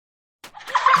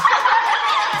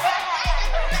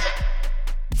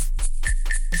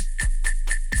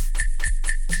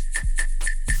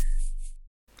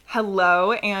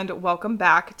Hello and welcome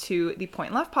back to the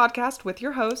Point Left podcast with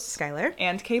your hosts, Skylar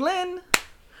and Kaylin.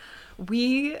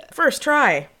 First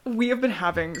try. We have been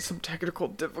having some technical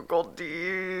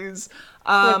difficulties.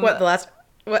 Like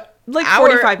hour?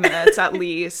 45 minutes at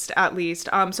least.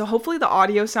 So hopefully the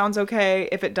audio sounds okay.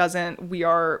 If it doesn't, we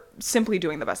are simply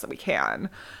doing the best that we can.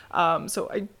 So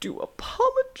I do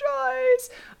apologize.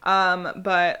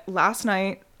 But last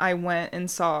night I went and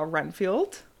saw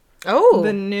Renfield. Oh.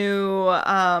 The new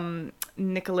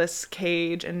Nicolas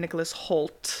Cage and Nicholas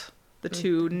Hoult, the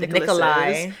two Nicholases.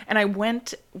 Nikolai. And I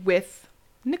went with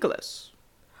Nicholas,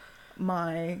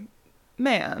 my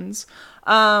mans.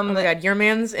 Oh my god, your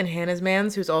mans and Hannah's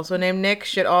mans, who's also named Nick,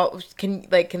 can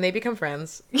they become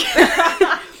friends?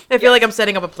 I feel like I'm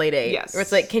setting up a play date. Yes. Where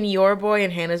it's like, can your boy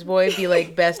and Hannah's boy be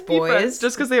like best boys?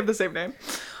 Just because they have the same name.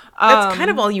 That's kind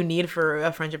of all you need for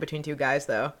a friendship between two guys,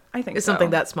 though. I think it's so.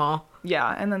 Something that small.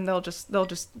 Yeah, and then they'll just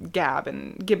gab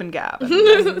and gib and gab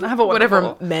and have a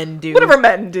whatever men do. Whatever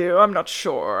men do. I'm not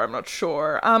sure.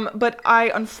 But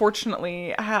I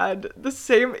unfortunately had the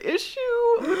same issue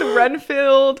with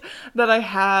Renfield that I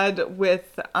had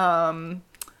with John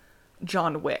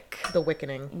Wick. The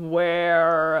Wickening.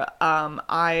 Where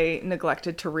I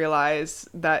neglected to realize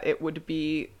that it would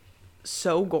be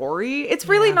so gory. It's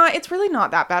really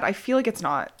not that bad. I feel like it's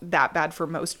not that bad for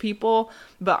most people,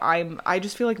 but I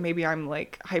just feel like maybe I'm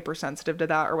like hypersensitive to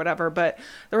that or whatever. But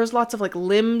there was lots of like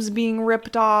limbs being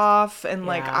ripped off and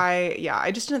like I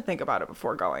just didn't think about it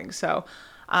before going. So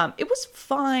it was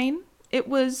fine. It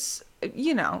was,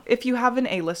 if you have an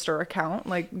A-lister account,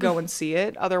 like go and see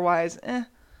it. Otherwise,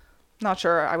 not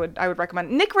sure I would recommend.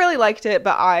 Nick really liked it,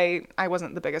 but I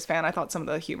wasn't the biggest fan. I thought some of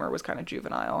the humor was kind of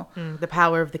juvenile. The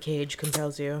power of the cage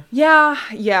compels you. Yeah,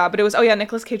 but it was,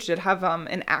 Nicolas Cage did have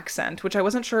an accent, which I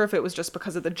wasn't sure if it was just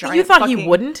because of the giant You thought he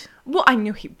wouldn't? Well, I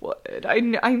knew he would. I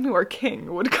knew our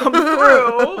king would come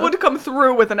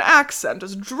through with an accent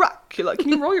as Dracula. Can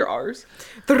you roll your R's?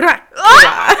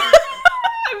 Dracula.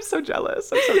 I'm so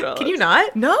jealous. Can you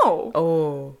not? No.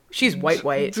 Oh, she's white.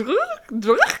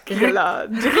 Dracula.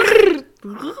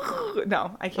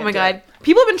 No, I can't. Oh my god.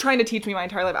 People have been trying to teach me my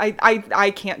entire life.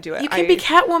 I can't do it. You can't be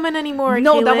Catwoman anymore.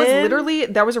 No,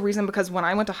 Kaylin. that was a reason, because when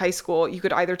I went to high school, you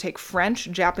could either take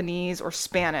French, Japanese, or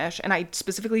Spanish, and I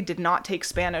specifically did not take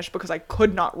Spanish because I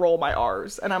could not roll my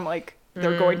R's, and I'm like,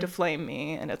 they're going to flame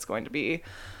me, and it's going to be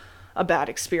a bad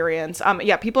experience.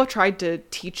 People have tried to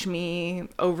teach me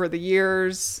over the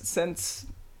years since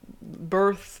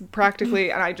birth practically,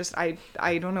 and I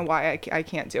don't know why I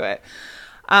can't do it.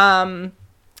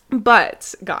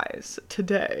 But guys,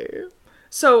 today,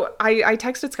 so I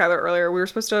texted Skylar earlier. We were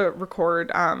supposed to record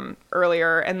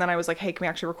earlier, and then I was like, hey, can we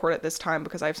actually record at this time,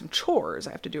 because I have some chores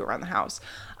I have to do around the house.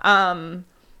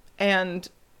 And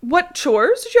what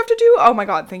chores did you have to do? Oh my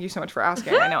god, thank you so much for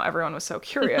asking. I know everyone was so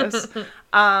curious.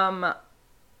 I'm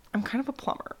kind of a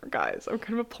plumber, guys.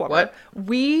 What?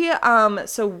 We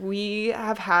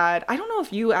have had, I don't know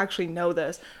if you actually know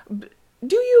this.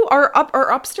 Do you,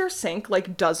 our upstairs sink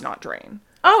like does not drain?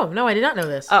 Oh, no, I did not know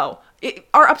this. Oh,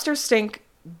 our upstairs sink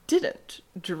didn't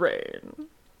drain.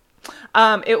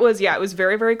 It was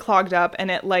very, very clogged up,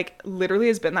 and it like literally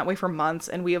has been that way for months,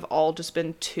 and we have all just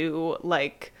been too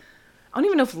like, I don't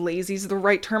even know if lazy is the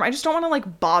right term. I just don't want to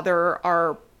like bother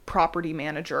our property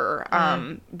manager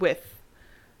with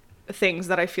things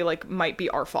that I feel like might be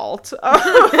our fault.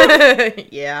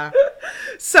 Yeah.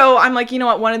 So I'm like, you know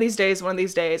what? One of these days, I'm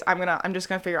just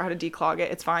gonna figure out how to declog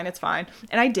it. It's fine.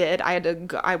 And I did.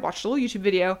 I watched a little YouTube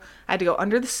video. I had to go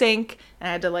under the sink, and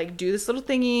I had to like do this little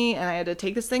thingy, and I had to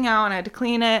take this thing out, and I had to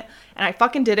clean it, and I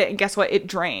fucking did it. And guess what? It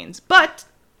drains. But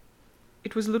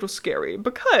it was a little scary,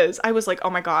 because I was like, oh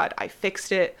my god, I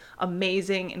fixed it.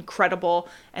 Amazing, incredible.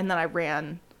 And then I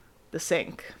ran the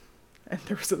sink, and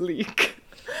there was a leak.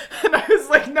 And I was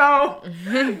like, no,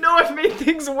 I've made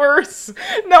things worse.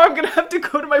 Now I'm going to have to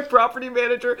go to my property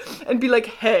manager and be like,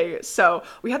 hey, so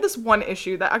we had this one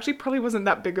issue that actually probably wasn't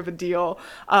that big of a deal,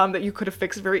 that you could have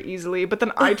fixed very easily. But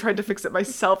then I tried to fix it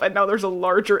myself, and now there's a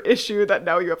larger issue that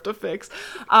now you have to fix.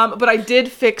 But I did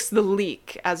fix the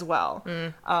leak as well.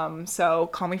 So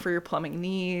call me for your plumbing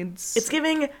needs. It's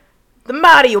giving the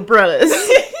Mario Brothers.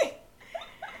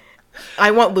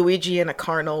 I want Luigi in a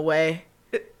carnal way.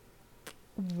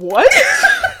 What?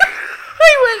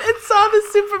 I went and saw the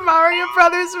Super Mario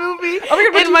Brothers movie,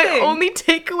 and my only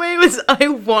takeaway was I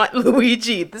want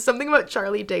Luigi. There's something about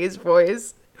Charlie Day's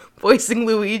voicing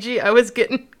Luigi. I was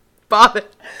getting bothered.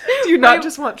 Do you not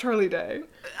just want Charlie Day?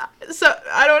 So,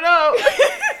 I don't know.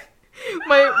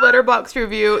 My Letterboxd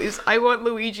review is I want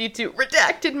Luigi to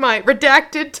redacted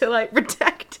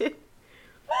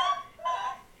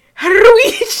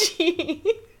Luigi.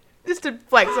 Just to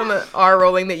flex on the R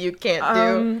rolling that you can't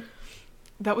do.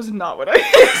 That was not what I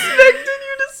expected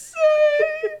you to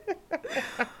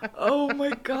say. Oh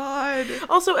my god.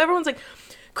 Also, everyone's like,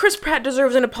 Chris Pratt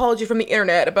deserves an apology from the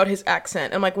internet about his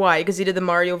accent. I'm like, why? Because he did the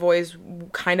Mario voice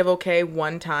kind of okay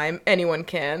one time. Anyone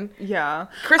can. Yeah.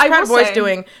 Chris Pratt voice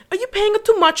doing, are you paying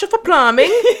too much for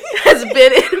plumbing? has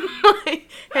been in my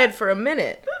head for a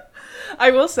minute.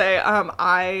 I will say,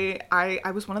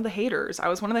 I was one of the haters. I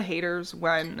was one of the haters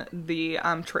when the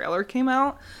trailer came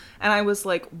out, and I was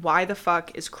like, why the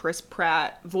fuck is Chris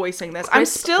Pratt voicing this? I'm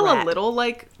still a little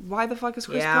like, why the fuck is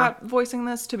Chris Pratt voicing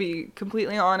this, to be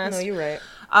completely honest? No, you're right.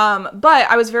 But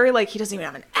I was very like, he doesn't even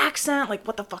have an accent, like,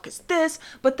 what the fuck is this?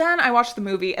 But then I watched the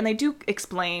movie, and they do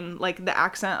explain, like, the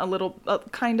accent a little,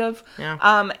 kind of.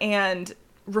 Yeah. And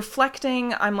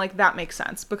reflecting, I'm like, that makes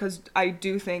sense, because I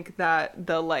do think that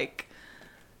the, like,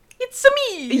 it's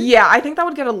me. Yeah, I think that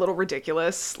would get a little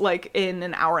ridiculous, like, in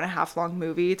an hour and a half long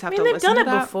movie to have to listen to that. They've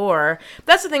done it before.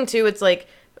 That's the thing, too. It's like,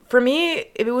 for me,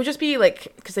 if it would just be,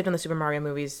 like, because they've done the Super Mario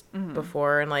movies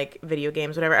before and, like, video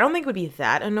games, whatever, I don't think it would be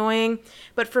that annoying.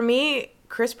 But for me,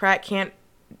 Chris Pratt can't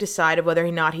decide whether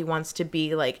or not he wants to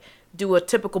be, like, do a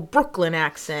typical Brooklyn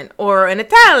accent or an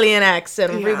Italian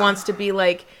accent, or if he wants to be,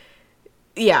 like,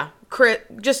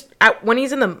 when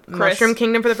he's in the Mushroom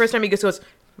Kingdom for the first time, he just goes,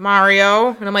 Mario,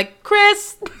 and I'm like,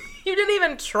 Chris, you didn't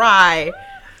even try.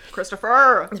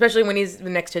 Christopher. Especially when he's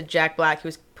next to Jack Black,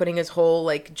 who's putting his whole,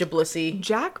 like, Jablissi.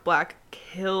 Jack Black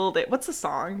killed it. What's the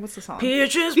song?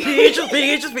 Peaches, peaches,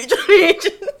 peaches, peaches,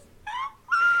 peaches.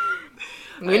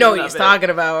 We know what he's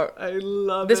talking about. I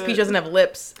love this peach doesn't have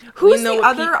lips. Who's the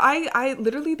other? I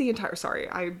literally the entire. Sorry,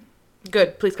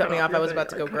 Good. Please cut me off. I was about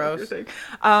to go gross.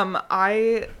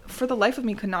 I, for the life of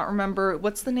me, could not remember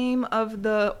what's the name of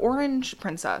the orange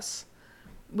princess.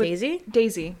 Daisy?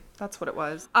 Daisy. That's what it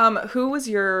was. Who was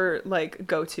your, like,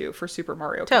 go-to for Super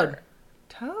Mario Kart?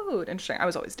 Toad. Interesting. I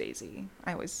was always Daisy.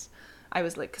 I was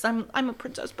like, because I'm a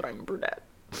princess, but I'm a brunette.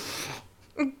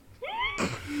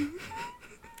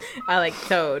 I like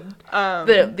Toad. Or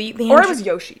I was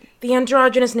Yoshi. The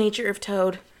androgynous nature of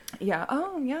Toad. Yeah.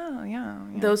 Oh, yeah.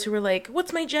 Those who were like,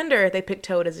 what's my gender? They picked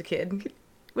Toad as a kid.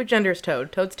 What gender is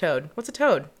Toad? Toad's Toad. What's a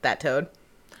Toad? That Toad.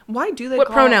 Why do they What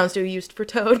pronouns do you use for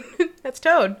Toad? That's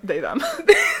Toad. They, them.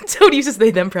 Toad uses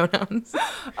they, them pronouns.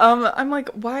 I'm like,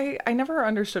 why? I never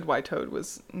understood why Toad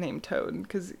was named Toad,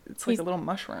 because it's like a little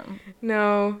mushroom.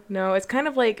 No. It's kind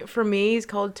of like, for me, he's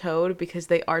called Toad because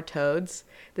they are toads.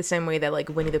 The same way that, like,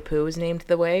 Winnie the Pooh is named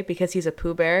the way, because he's a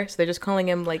Pooh Bear. So they're just calling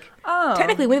him, like... Oh.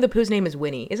 Technically, Winnie the Pooh's name is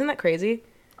Winnie. Isn't that crazy?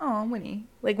 Oh, Winnie.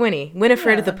 Like Winnie.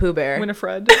 Winifred the Pooh Bear.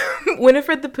 Winifred.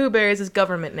 Winifred the Pooh Bear is his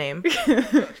government name.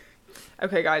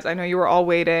 Okay, guys, I know you were all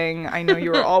waiting.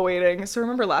 So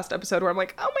remember last episode where I'm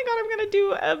like, oh my god, I'm going to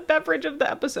do a beverage of the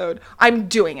episode. I'm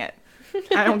doing it.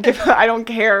 I don't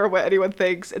care what anyone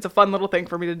thinks. It's a fun little thing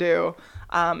for me to do.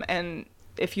 And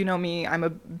if you know me, I'm a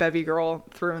bevy girl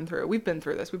through and through. We've been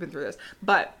through this.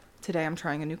 But today I'm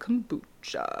trying a new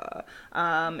kombucha.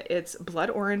 It's blood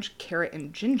orange, carrot,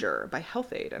 and ginger by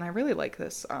Health-Ade, and I really like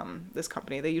this this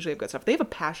company. They usually have good stuff. They have a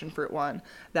passion fruit one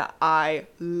that I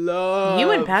love.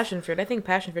 You and passion fruit. I think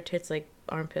passion fruit tastes like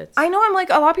armpits. I know. I'm like,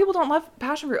 a lot of people don't love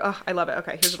passion fruit. Ugh, I love it.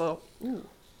 Okay, here's a little. Ooh.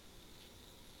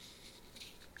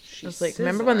 I was like,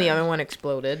 remember when the other one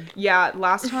exploded? Yeah,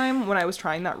 last time when I was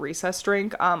trying that recess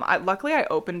drink, luckily I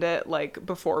opened it like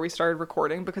before we started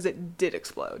recording because it did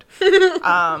explode. So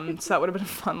that would have been a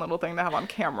fun little thing to have on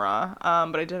camera.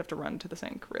 But I did have to run to the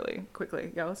sink really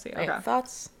quickly. Yeah, let's see. Okay.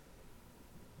 Thoughts?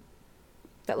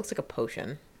 That looks like a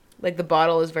potion. Like the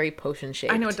bottle is very potion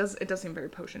shaped. I know it does. It does seem very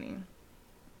potion-y.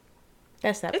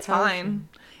 That's that. It's potion. Fine.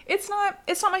 It's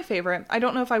not my favorite. I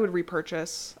don't know if I would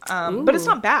repurchase. But it's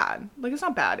not bad. Like, it's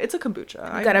not bad. It's a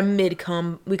kombucha.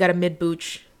 We got a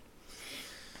mid-booch.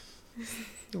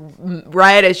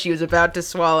 Right as she was about to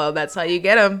swallow. That's how you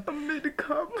get them. A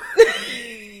mid-cum.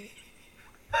 I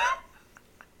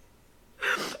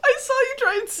saw you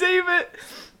try and save it.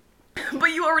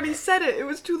 But you already said it. It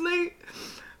was too late.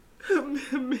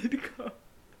 A mid-cum.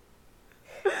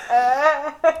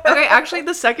 Okay, actually,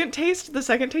 the second taste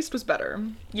was better.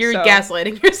 You're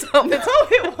gaslighting yourself. That's all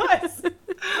it was.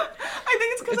 I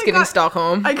think it's because it's giving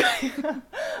Stockholm. I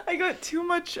got too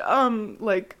much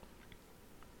like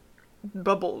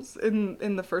bubbles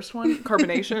in the first one,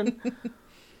 carbonation.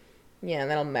 Yeah,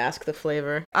 and that'll mask the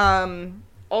flavor.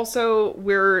 Also,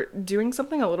 we're doing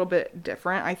something a little bit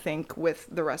different, I think, with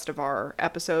the rest of our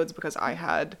episodes because I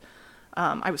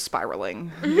was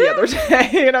spiraling the other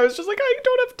day and I was just like, I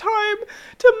don't have time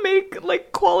to make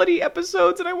like quality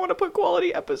episodes and I want to put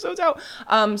quality episodes out.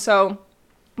 So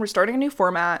we're starting a new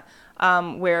format.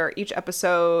 where each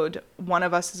episode, one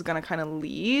of us is going to kind of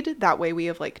lead. That way we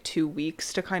have like 2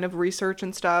 weeks to kind of research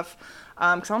and stuff.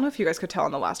 Because I don't know if you guys could tell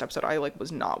in the last episode, I like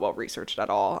was not well researched at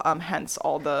all. Hence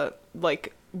all the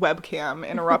like webcam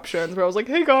interruptions where I was like,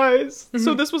 hey guys,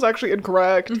 so this was actually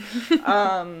incorrect.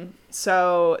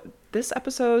 So this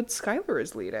episode, Skylar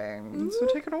is leading. So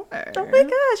take it away. Oh my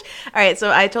gosh. All right,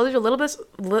 so I told you a little bit,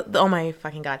 oh my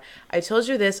fucking God. I told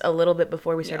you this a little bit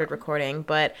before we started recording,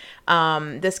 but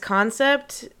this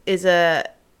concept is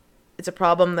it's a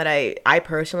problem that I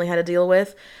personally had to deal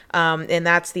with, and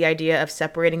that's the idea of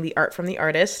separating the art from the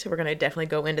artist. We're going to definitely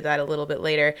go into that a little bit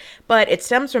later, but it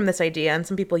stems from this idea, and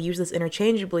some people use this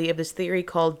interchangeably, of this theory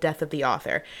called death of the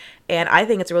author. And I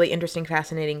think it's a really interesting,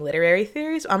 fascinating literary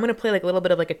theory, so I'm going to play like a little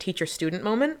bit of like a teacher-student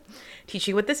moment, teach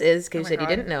you what this is, because you said you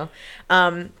didn't know.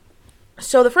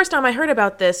 So the first time I heard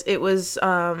about this, it was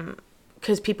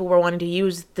because people were wanting to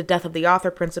use the death of the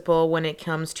author principle when it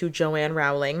comes to Joanne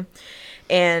Rowling.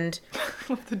 And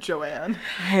the Joanne,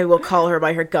 I will call her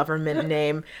by her government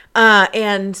name,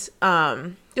 just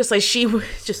as she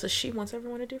wants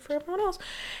everyone to do for everyone else.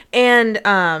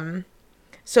 And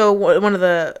so one of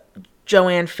the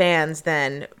Joanne fans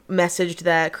then messaged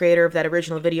that creator of that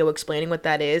original video explaining what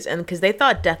that is, and because they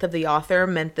thought death of the author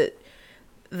meant that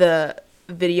the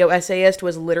video essayist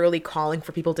was literally calling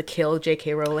for people to kill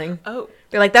J.K. Rowling. Oh.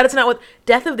 They're like, that is not what...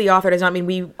 Death of the author does not mean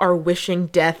we are wishing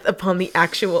death upon the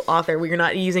actual author. We are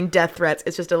not using death threats.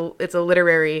 It's just it's a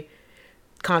literary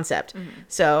concept.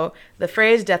 So the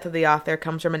phrase death of the author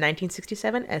comes from a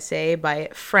 1967 essay by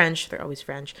they're always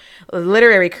French,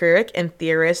 literary critic and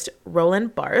theorist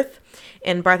Roland Barthes.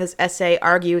 And Barthes' essay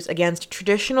argues against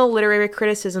traditional literary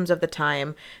criticisms of the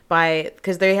time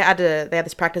because they had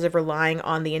this practice of relying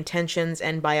on the intentions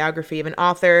and biography of an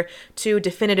author to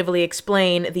definitively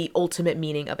explain the ultimate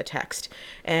meaning of a text.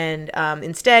 And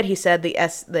instead, he said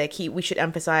we should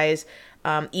emphasize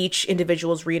each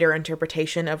individual's reader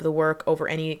interpretation of the work over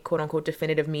any quote-unquote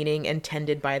definitive meaning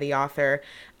intended by the author.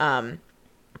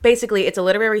 Basically, it's a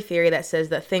literary theory that says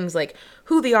that things like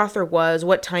who the author was,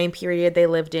 what time period they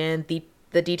lived in,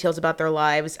 the details about their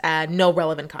lives add no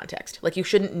relevant context. Like, you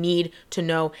shouldn't need to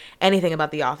know anything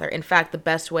about the author. In fact, the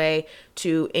best way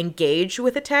to engage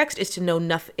with a text is to know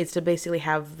nothing. Is to basically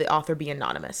have the author be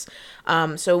anonymous.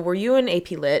 So were you in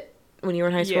AP Lit when you were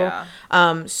in high school?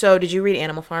 Yeah. So did you read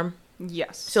Animal Farm?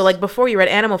 Yes. So, like, before you read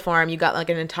Animal Farm, you got,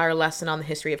 like, an entire lesson on the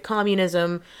history of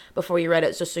communism before you read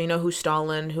it, just so you know who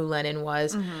Stalin, who Lenin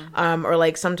was. Or,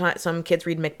 like, sometimes some kids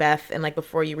read Macbeth, and, like,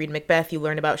 before you read Macbeth, you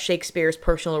learn about Shakespeare's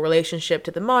personal relationship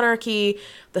to the monarchy,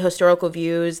 the historical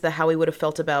views, how he would have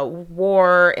felt about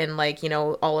war, and, like, you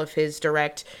know, all of his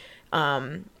direct,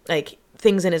 like,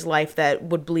 things in his life that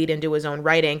would bleed into his own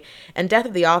writing. And Death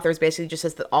of the Authors basically just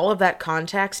says that all of that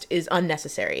context is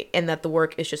unnecessary and that the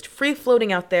work is just free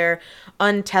floating out there,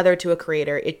 untethered to a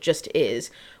creator. It just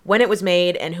is. When it was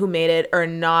made and who made it are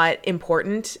not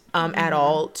important at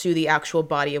all to the actual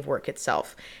body of work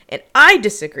itself. And I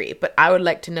disagree, but I would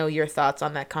like to know your thoughts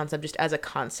on that concept just as a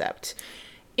concept.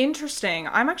 Interesting.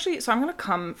 I'm going to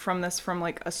come from this from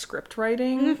like a script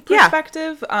writing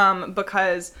perspective,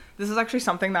 because this is actually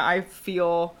something that I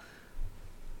feel,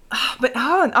 but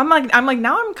I'm like,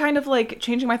 now I'm kind of like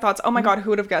changing my thoughts. Oh my God, who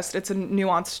would have guessed? It's a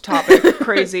nuanced topic.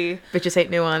 Crazy. Bitches hate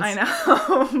nuance. I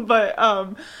know. But,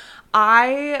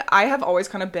 I have always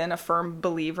kind of been a firm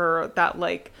believer that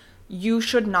like you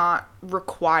should not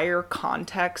require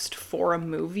context for a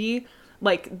movie.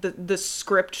 Like the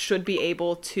script should be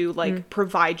able to like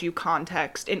provide you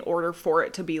context in order for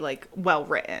it to be like well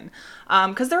written.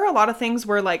 Because there are a lot of things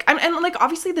where like and like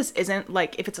obviously this isn't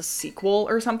like if it's a sequel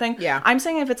or something. Yeah. I'm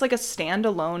saying if it's like a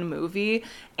standalone movie,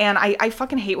 and I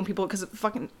fucking hate when people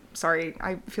sorry,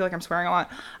 I feel like I'm swearing a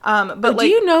lot. But like, do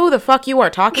you know the fuck you are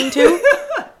talking to?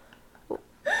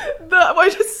 I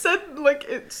just said like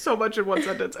it's so much in one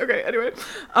sentence. Okay, anyway.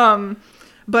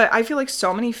 But I feel like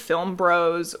so many film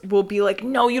bros will be like,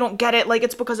 no, you don't get it. Like,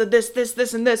 it's because of this,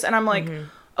 and this. And I'm like,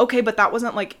 okay, but that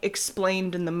wasn't, like,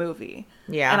 explained in the movie.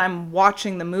 Yeah. And I'm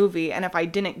watching the movie. And if I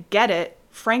didn't get it,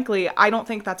 frankly, I don't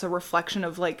think that's a reflection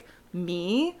of, like,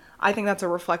 me. I think that's a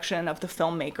reflection of the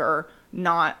filmmaker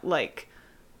not, like,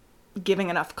 giving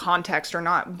enough context or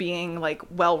not being like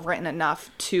well written enough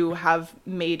to have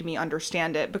made me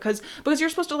understand it because you're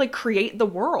supposed to like create the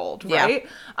world, right?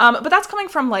 But that's coming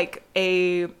from like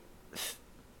a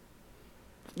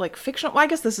like fictional. Well, I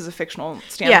guess this is a fictional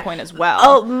standpoint as well.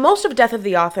 Oh, most of Death of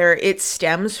the Author, it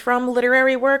stems from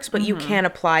literary works, but you can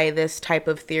apply this type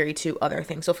of theory to other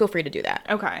things. So feel free to do that.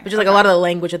 Okay. Which is like a lot of the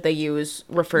language that they use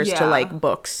refers to like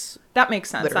books. That makes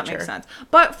sense. Literature. That makes sense.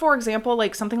 But for example,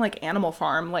 like something like Animal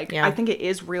Farm, like I think it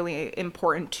is really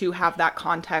important to have that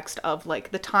context of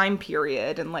like the time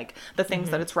period and like the things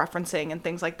that it's referencing and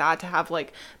things like that, to have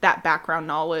like that background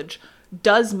knowledge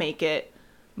does make it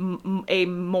a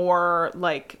more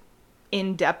like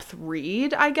in-depth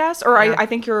read, I guess. Or I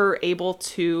think you're able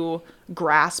to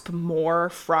grasp more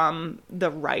from the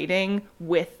writing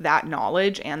with that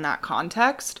knowledge and that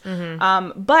context.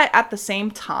 But at the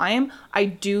same time, I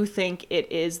do think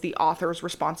it is the author's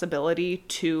responsibility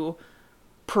to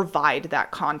provide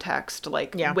that context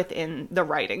like within the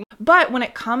writing. But when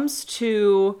it comes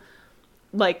to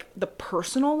like the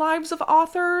personal lives of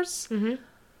authors,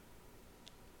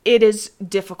 it is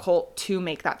difficult to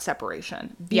make that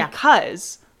separation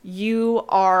because you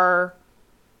are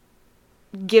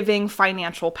giving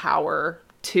financial power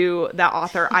to that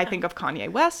author. I think of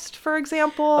Kanye West, for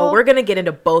example. Oh, we're going to get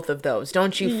into both of those.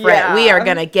 Don't you fret. Yeah. We are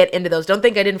going to get into those. Don't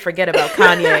think I didn't forget about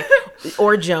Kanye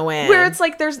or Joanne. Where it's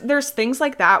like there's things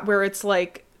like that where it's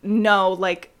like, no,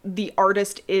 like the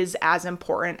artist is as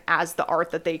important as the art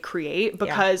that they create,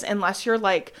 because unless you're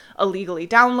like illegally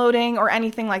downloading or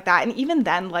anything like that, and even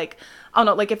then, like, I don't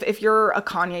know, like if you're a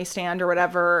Kanye stan or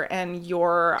whatever and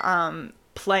you're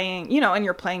playing, you know, and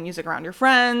you're playing music around your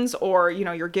friends, or, you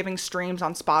know, you're giving streams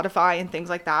on Spotify and things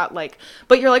like that, like,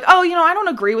 but you're like, oh, you know, I don't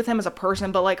agree with him as a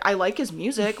person, but like I like his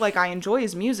music, like I enjoy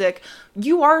his music,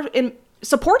 you are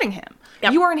supporting him.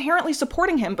 Yep. You are inherently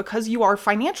supporting him because you are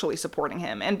financially supporting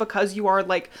him and because you are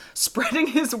like spreading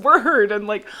his word and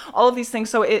like all of these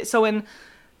things. So in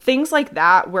things like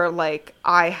that where like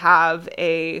I have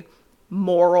a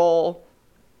moral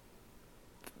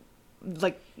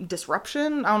like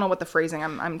disruption, I don't know what the phrasing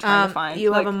I'm trying to find. You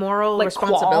like, have a moral like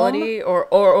responsibility qualm?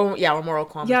 or a moral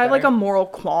qualm. Yeah, like a moral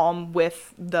qualm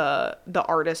with the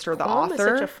artist or the qualm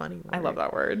author. Is such a funny word. I love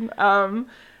that word.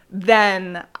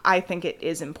 Then I think it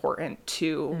is important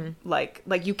to like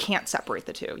you can't separate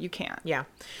the two. You can't. Yeah.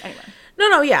 Anyway.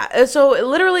 No, yeah. So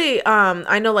literally,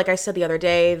 I know, like I said the other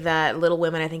day, that Little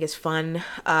Women I think is fun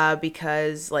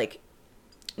because like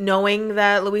knowing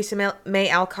that Louisa May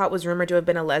Alcott was rumored to have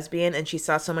been a lesbian and she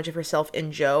saw so much of herself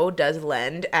in Jo does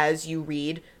lend as you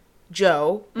read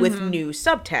Jo with new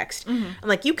subtext. And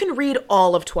like you can read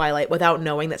all of Twilight without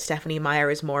knowing that Stephenie Meyer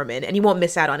is Mormon and you won't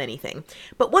miss out on anything.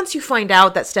 But once you find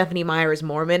out that Stephenie Meyer is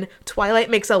Mormon, Twilight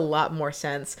makes a lot more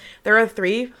sense. There are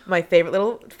 3 my favorite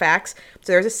little facts.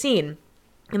 So there's a scene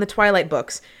in the Twilight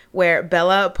books where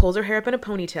Bella pulls her hair up in a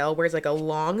ponytail, wears like a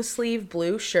long sleeve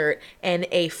blue shirt and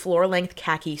a floor-length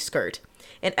khaki skirt.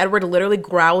 And Edward literally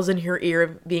growls in her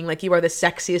ear being like, "You are the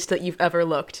sexiest that you've ever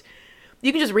looked."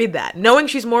 You can just read that. Knowing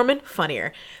she's Mormon,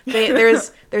 funnier.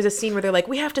 There's a scene where they're like,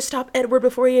 "We have to stop Edward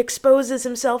before he exposes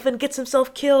himself and gets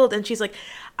himself killed." And she's like,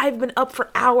 "I've been up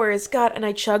for hours, God, and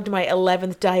I chugged my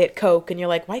 11th Diet Coke." And you're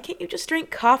like, "Why can't you just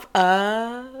drink coffee?"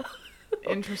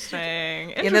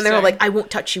 Interesting. And then they were like, "I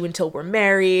won't touch you until we're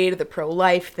married." The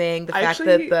pro-life thing. The fact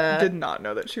that I did not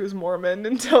know that she was Mormon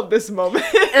until this moment.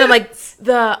 And I'm like,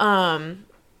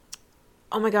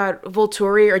 oh my God,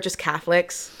 Volturi are just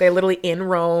Catholics. They're literally in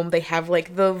Rome. They have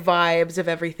like the vibes of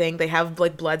everything. They have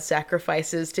like blood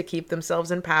sacrifices to keep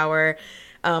themselves in power.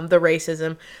 The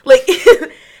racism, like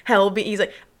he's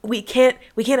like, we can't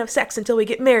have sex until we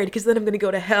get married because then I'm gonna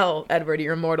go to hell. Edward,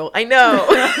 you're immortal. I know.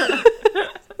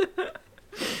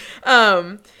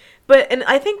 And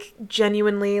I think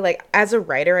genuinely, like as a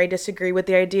writer, I disagree with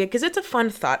the idea because it's a fun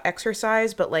thought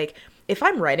exercise, but like, if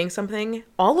I'm writing something,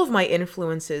 all of my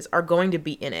influences are going to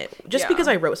be in it. Just because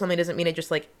I wrote something doesn't mean it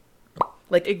just like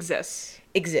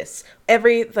exists.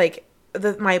 Every like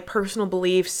my personal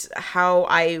beliefs,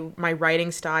 my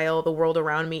writing style, the world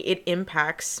around me, it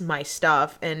impacts my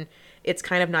stuff, and it's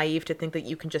kind of naive to think that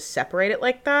you can just separate it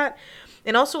like that.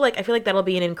 And also, like, I feel like that'll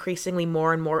be an increasingly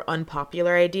more and more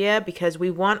unpopular idea because we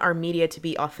want our media to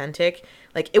be authentic.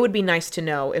 Like, it would be nice to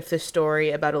know if the story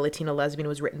about a Latina lesbian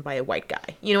was written by a white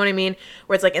guy. You know what I mean?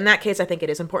 Where it's like, in that case, I think it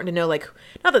is important to know, like,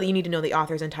 not that you need to know the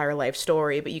author's entire life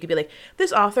story, but you could be like,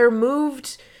 this author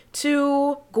moved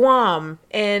to Guam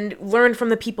and learned from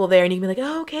the people there, and you can be like,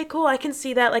 oh, okay, cool, I can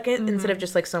see that, like, instead of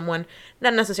just like someone,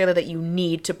 not necessarily that you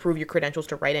need to prove your credentials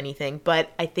to write anything,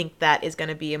 but I think that is going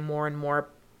to be a more and more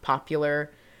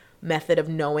popular method of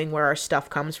knowing where our stuff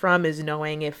comes from, is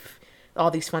knowing if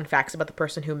all these fun facts about the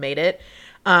person who made it.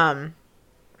 And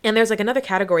there's like another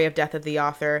category of death of the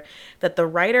author, that the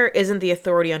writer isn't the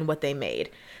authority on what they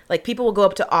made. Like, people will go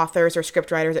up to authors or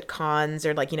scriptwriters at cons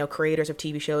or, like, you know, creators of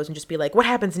TV shows and just be like, what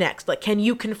happens next? Like, can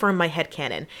you confirm my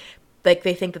headcanon? Like,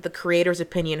 they think that the creator's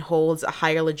opinion holds a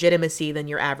higher legitimacy than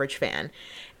your average fan.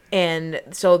 And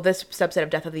so this subset of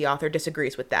Death of the Author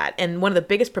disagrees with that. And one of the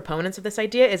biggest proponents of this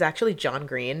idea is actually John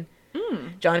Green.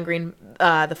 John Green,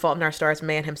 The Fault in Our Stars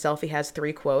man himself, he has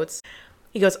 3 quotes.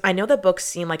 He goes, I know that books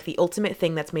seem like the ultimate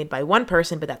thing that's made by one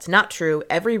person, but that's not true.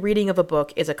 Every reading of a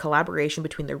book is a collaboration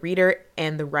between the reader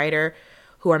and the writer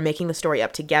who are making the story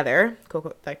up together.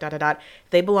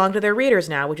 They belong to their readers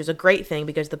now, which is a great thing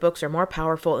because the books are more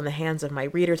powerful in the hands of my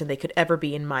readers than they could ever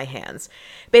be in my hands.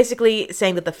 Basically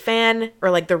saying that the fan or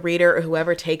like the reader or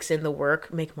whoever takes in the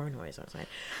work, make more noise outside,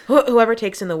 whoever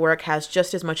takes in the work has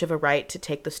just as much of a right to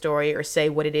take the story or say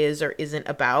what it is or isn't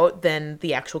about than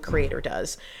the actual creator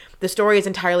does. The story is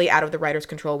entirely out of the writer's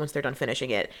control once they're done finishing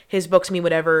it. His books mean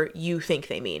whatever you think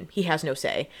they mean. He has no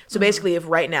say. So basically, if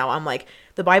right now I'm like,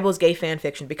 the Bible is gay fan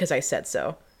fiction because I said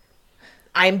so,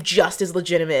 I'm just as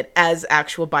legitimate as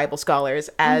actual Bible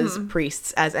scholars, as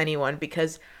priests, as anyone,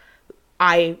 because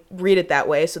I read it that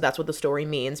way. So that's what the story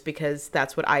means, because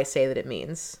that's what I say that it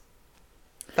means.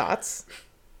 Thoughts?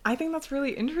 I think that's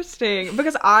really interesting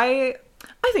because I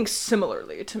think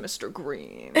similarly to Mr.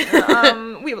 Green. We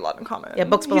have a lot in common. Yeah,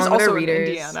 books belong to their readers.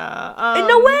 He's also in Indiana.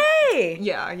 No way!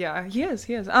 Yeah, he is.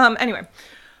 Anyway,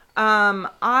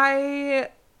 I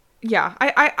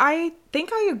think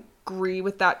I agree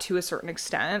with that to a certain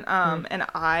extent. And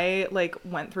I like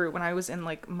went through when I was in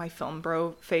like my film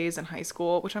bro phase in high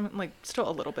school, which I'm like still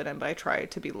a little bit in, but I try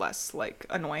to be less like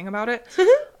annoying about it.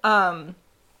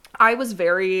 I was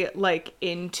very like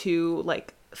into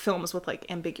like films with like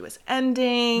ambiguous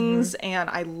endings, and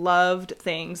I loved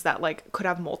things that like could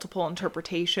have multiple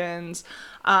interpretations,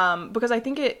 because I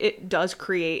think it does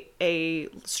create a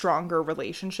stronger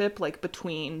relationship like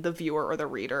between the viewer or the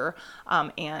reader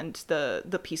and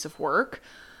the piece of work,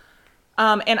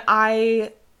 and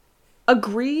I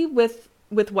agree with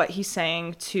what he's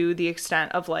saying to the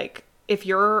extent of like, if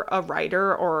you're a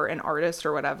writer or an artist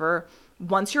or whatever,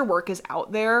 once your work is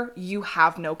out there, you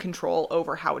have no control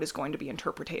over how it is going to be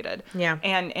interpreted. Yeah.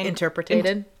 And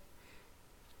interpreted.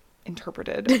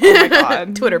 Interpreted. Oh my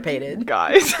god. Twitter-pated.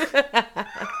 Guys.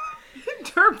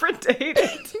 Interpreted.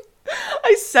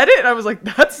 I said it and I was like,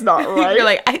 that's not right. You're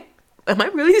like, am I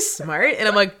really smart? And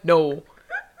I'm like, no.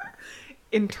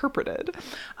 Interpreted.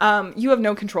 You have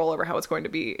no control over how it's going to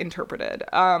be interpreted.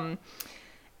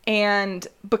 And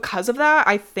because of that,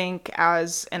 I think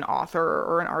as an author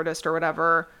or an artist or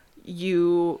whatever,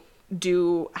 you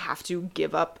do have to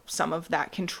give up some of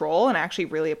that control. And I actually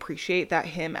really appreciate that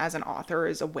him as an author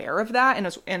is aware of that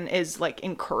and is like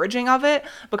encouraging of it,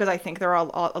 because I think there are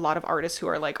a lot of artists who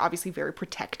are like obviously very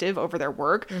protective over their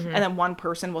work. And then one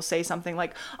person will say something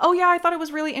like, oh yeah, I thought it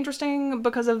was really interesting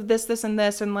because of this, and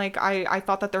this. And like, I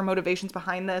thought that there are motivations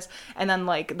behind this. And then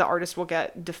like the artist will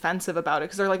get defensive about it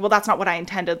because they're like, well, that's not what I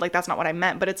intended. Like, that's not what I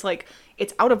meant. But it's like,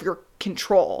 it's out of your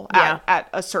control at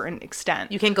a certain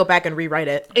extent. You can't go back and rewrite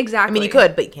it. Exactly. I mean, you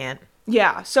could, but you can't.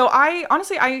 Yeah. So I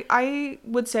honestly, I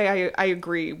would say I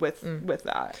agree with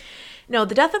that. No,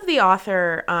 the death of the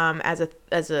author as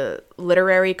a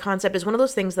literary concept is one of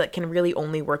those things that can really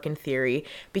only work in theory,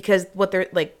 because what they're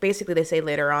like, basically they say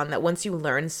later on that once you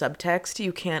learn subtext,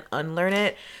 you can't unlearn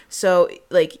it. So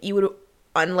like you would,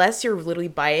 unless you're literally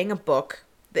buying a book,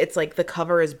 it's like the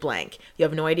cover is blank. You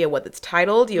have no idea what it's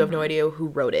titled. You have no idea who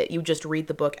wrote it. You just read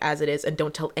the book as it is and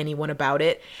don't tell anyone about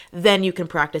it. Then you can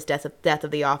practice death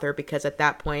of the author, because at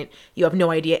that point you have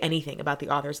no idea anything about the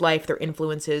author's life, their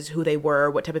influences, who they were,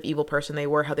 what type of evil person they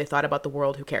were, how they thought about the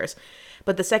world, who cares.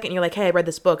 But the second you're like, hey, I read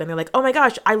this book, and they're like, oh my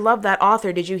gosh, I love that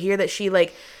author. Did you hear that she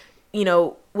like, you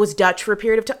know, was Dutch for a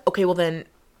period of time? Okay, well then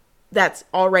that's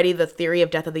already the theory of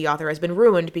death of the author has been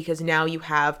ruined, because now you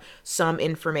have some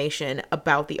information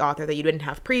about the author that you didn't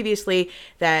have previously,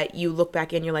 that you look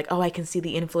back in, you're like, oh, I can see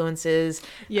the influences.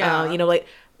 Yeah. You know, like,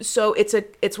 so it's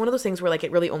one of those things where like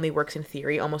it really only works in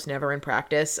theory, almost never in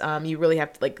practice. You really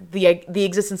have to, like, the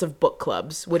existence of book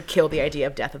clubs would kill the idea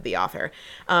of death of the author.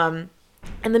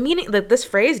 And the meaning that this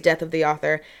phrase death of the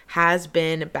author has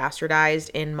been bastardized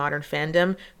in modern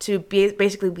fandom to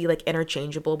basically be like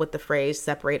interchangeable with the phrase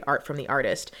separate art from the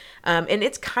artist. And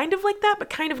it's kind of like that,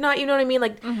 but kind of not, you know what I mean?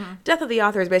 Like death of the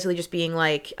author is basically just being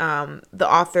like, the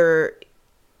author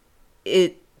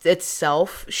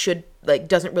itself should like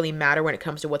doesn't really matter when it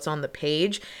comes to what's on the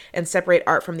page, and separate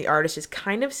art from the artist is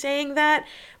kind of saying that,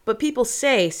 but people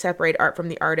say separate art from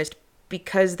the artist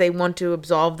because they want to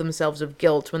absolve themselves of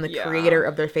guilt when the creator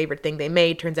of their favorite thing they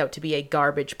made turns out to be a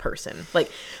garbage person. Like,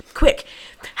 quick,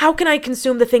 how can I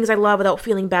consume the things I love without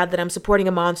feeling bad that I'm supporting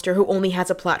a monster who only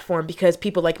has a platform because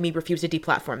people like me refuse to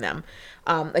deplatform them?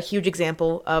 A huge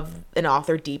example of an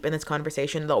author deep in this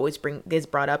conversation that always is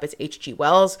brought up is H.G.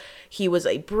 Wells. He was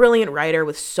a brilliant writer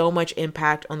with so much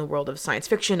impact on the world of science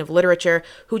fiction, of literature,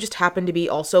 who just happened to be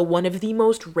also one of the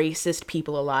most racist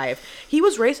people alive. He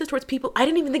was racist towards people I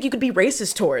didn't even think you could be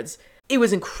racist towards. It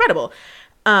was incredible.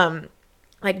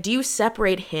 Like, do you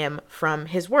separate him from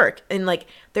his work? And, like,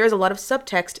 there's a lot of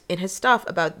subtext in his stuff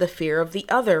about the fear of the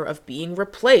other, of being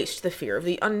replaced, the fear of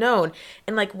the unknown.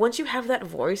 And, like, once you have that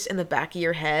voice in the back of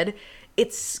your head,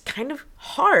 it's kind of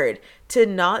hard to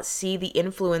not see the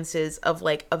influences of,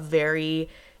 like, a very,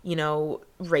 you know,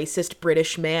 racist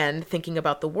British man thinking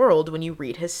about the world when you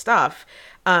read his stuff.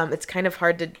 It's kind of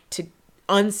hard to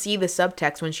unsee the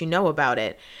subtext once you know about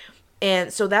it.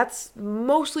 And so that's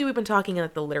mostly we've been talking in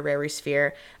like the literary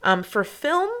sphere. For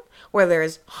film, where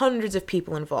there's hundreds of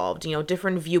people involved, you know,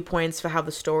 different viewpoints for how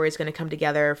the story is going to come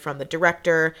together, from the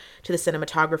director to the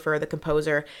cinematographer, the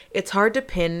composer, it's hard to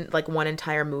pin like one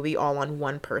entire movie all on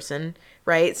one person,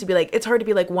 right? So be like, it's hard to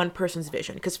be like one person's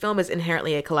vision because film is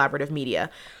inherently a collaborative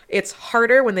media. It's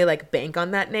harder when they like bank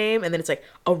on that name and then it's like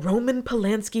a Roman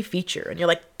Polanski feature and you're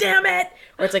like, damn it!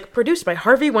 Or it's like produced by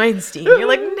Harvey Weinstein. You're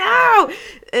like, no!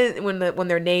 And when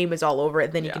their name is all over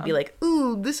it, then you can be like,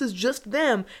 ooh, this is just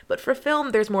them. But for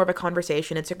film, there's more of a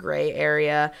conversation. It's a gray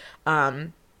area.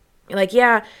 Like,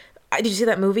 yeah, did you see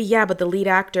that movie? Yeah, but the lead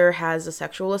actor has a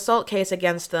sexual assault case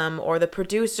against them, or the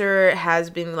producer has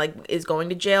been like is going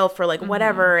to jail for like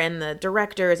whatever, and the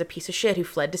director is a piece of shit who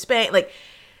fled to Spain. Like,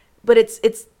 but it's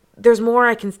there's more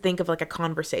I can think of like a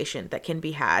conversation that can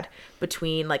be had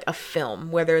between like a film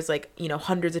where there's like, you know,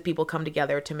 hundreds of people come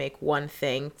together to make one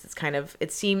thing. It's kind of,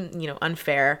 it seemed, you know,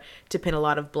 unfair to pin a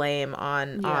lot of blame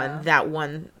on that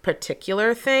one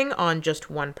particular thing on just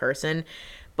one person.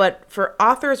 But for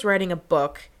authors writing a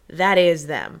book, that is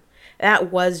them.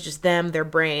 That was just them, their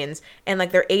brains, and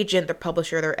like their agent, their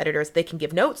publisher, their editors, they can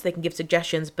give notes, they can give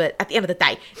suggestions, but at the end of the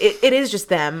day, it is just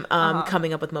them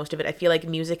coming up with most of it. I feel like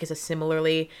music is a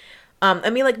similarly, I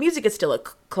mean, like music is still a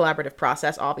collaborative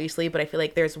process, obviously, but I feel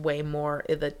like there's way more,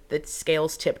 the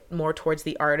scales tip more towards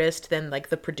the artist than like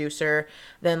the producer,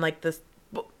 than like the,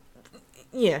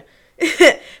 yeah.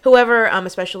 Whoever,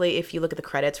 especially if you look at the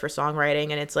credits for songwriting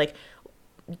and it's like,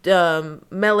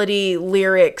 melody,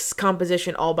 lyrics,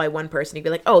 composition all by one person, you'd be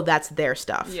like, oh, that's their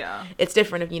stuff. Yeah, it's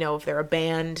different if, you know, if they're a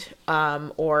band,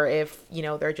 or if, you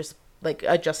know, they're just like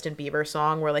a Justin Bieber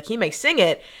song where like he may sing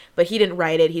it, but he didn't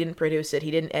write it, he didn't produce it,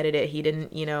 he didn't edit it, he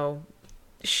didn't, you know,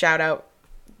 shout out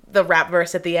the rap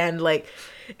verse at the end. Like,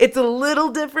 it's a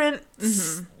little different.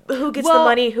 Who gets the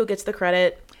money, who gets the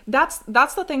credit. That's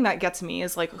the thing that gets me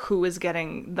is like who is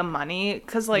getting the money,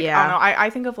 because like I don't know, I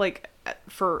think of like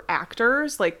for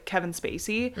actors like Kevin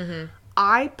Spacey.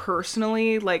 I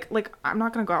personally like I'm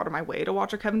not gonna go out of my way to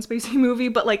watch a Kevin Spacey movie,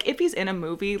 but like if he's in a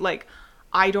movie, like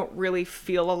I don't really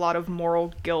feel a lot of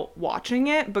moral guilt watching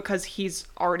it because he's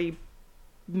already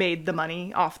made the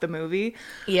money off the movie.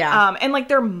 And like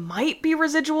there might be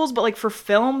residuals, but like for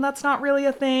film that's not really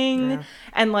a thing.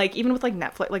 And like even with like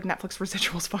Netflix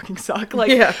residuals fucking suck.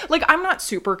 Like like I'm not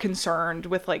super concerned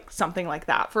with like something like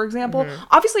that, for example.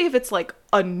 Obviously if it's like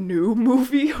a new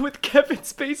movie with Kevin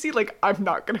Spacey, like I'm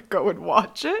not gonna go and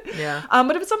watch it.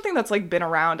 But if it's something that's like been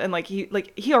around and like he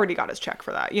already got his check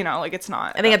for that, you know, like it's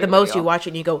not, I think at the most you watch it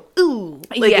and you go, ooh,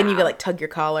 like, and you go like tug your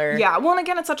collar. Well, and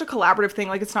again, it's such a collaborative thing.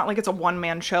 Like it's not like it's a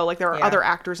one-man show. Like there are other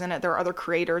actors in it, there are other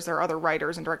creators, there are other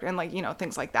writers and directors, and like, you know,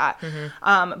 things like that.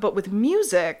 But with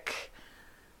music,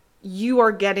 you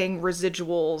are getting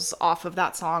residuals off of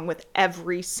that song with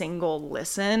every single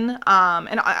listen.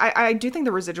 And I do think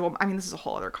the residual, I mean, this is a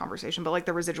whole other conversation, but like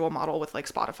the residual model with like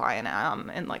Spotify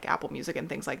and like Apple Music and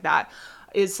things like that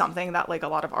is something that like a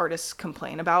lot of artists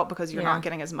complain about because you're not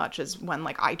getting as much as when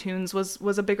like iTunes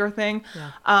was a bigger thing.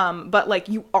 But like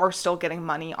you are still getting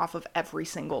money off of every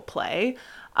single play.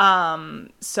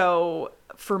 So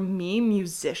for me,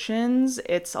 musicians,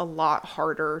 it's a lot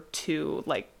harder to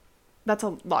like, that's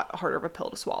a lot harder of a pill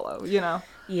to swallow, you know?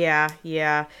 Yeah.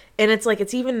 And it's like,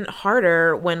 it's even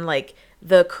harder when like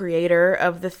the creator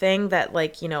of the thing that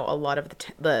like, you know, a lot of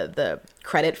the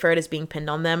credit for it is being pinned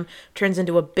on them turns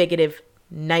into a bigoted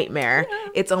nightmare.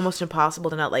 It's almost impossible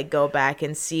to not like go back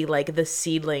and see like the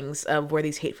seedlings of where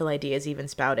these hateful ideas even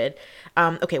spouted.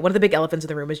 Okay, one of the big elephants in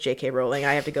the room is J.K. Rowling.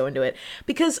 I have to go into it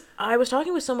because I was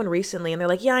talking with someone recently and they're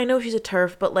like, yeah, I know she's a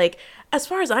TERF, but like as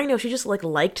far as I know, she just like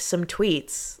liked some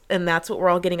tweets and that's what we're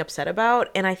all getting upset about.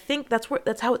 And I think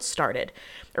that's how it started.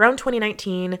 Around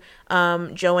 2019,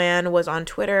 Joanne was on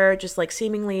Twitter just like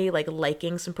seemingly like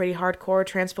liking some pretty hardcore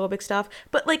transphobic stuff,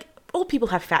 but like old people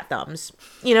have fat thumbs,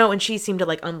 you know, and she seemed to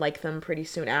like unlike them pretty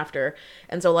soon after.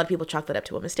 And so a lot of people chalked that up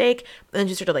to a mistake and then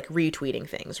just started like retweeting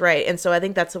things, right? And so I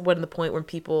think that's one of the point when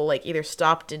people like either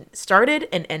started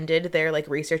and ended their like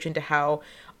research into how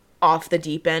off the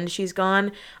deep end she's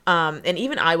gone. And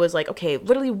even I was like, okay,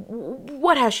 literally,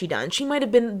 what has she done? She might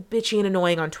have been bitchy and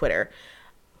annoying on Twitter.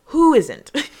 Who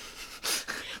isn't?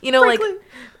 You know, frankly,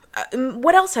 like,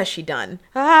 what else has she done?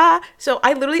 So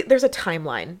there's a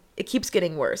timeline. It keeps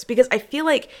getting worse because I feel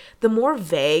like the more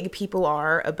vague people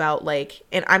are about like,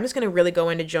 and I'm just going to really go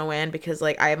into Joanne because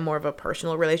like I have more of a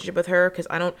personal relationship with her because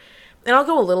and I'll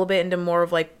go a little bit into more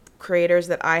of like creators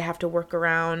that I have to work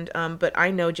around. But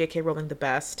I know J.K. Rowling the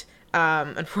best.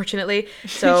 Unfortunately,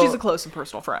 so she's a close and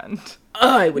personal friend.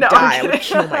 I would die. I would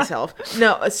kill myself.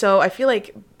 No, so I feel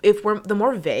like if the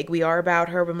more vague we are about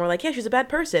her, we're more like, yeah, she's a bad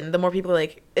person. The more people are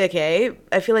like, okay.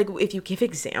 I feel like if you give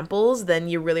examples, then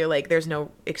you really are like, there's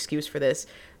no excuse for this.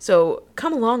 So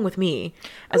come along with me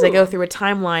as I go through a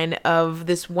timeline of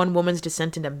this one woman's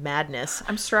descent into madness.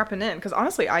 I'm strapping in because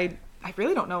honestly, I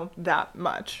really don't know that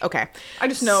much. Okay, I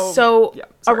just know. So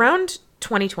around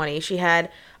 2020, she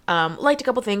had liked a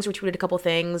couple things, retweeted a couple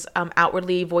things,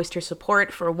 outwardly voiced her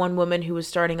support for one woman who was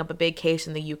starting up a big case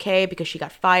in the UK because she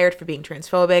got fired for being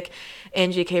transphobic.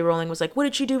 And J.K. Rowling was like, what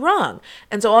did she do wrong?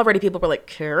 And so already people were like,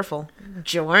 careful,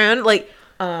 Joanne. Like,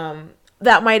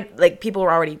 that might, like, people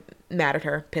were already mad at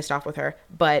her, pissed off with her.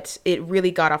 But it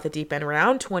really got off the deep end.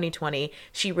 Around 2020,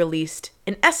 she released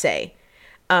an essay,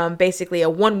 basically a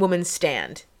one-woman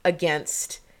stand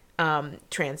against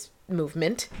trans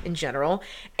movement in general,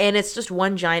 and it's just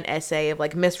one giant essay of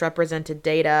like misrepresented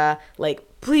data, like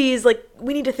please, like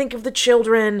we need to think of the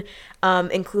children,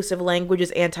 inclusive language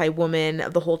is anti-woman,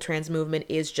 the whole trans movement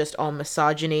is just all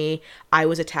misogyny, I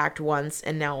was attacked once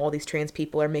and now all these trans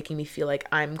people are making me feel like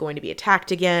I'm going to be attacked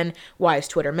again, why is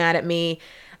Twitter mad at me?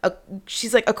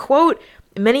 She's like, a quote,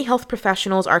 many health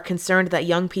professionals are concerned that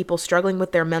young people struggling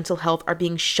with their mental health are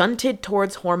being shunted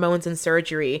towards hormones and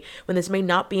surgery when this may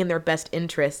not be in their best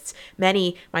interests.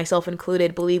 Many, myself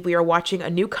included, believe we are watching a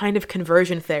new kind of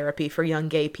conversion therapy for young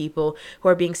gay people who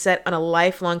are being set on a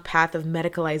lifelong path of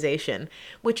medicalization,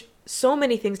 which so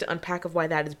many things to unpack of why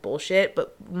that is bullshit.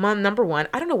 But number one,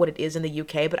 I don't know what it is in the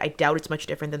UK, but I doubt it's much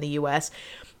different than the US.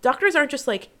 Doctors aren't just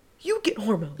like, you get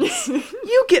hormones.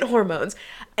 You get hormones.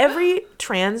 Every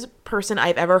trans person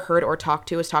I've ever heard or talked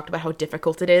to has talked about how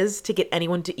difficult it is to get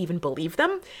anyone to even believe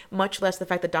them, much less the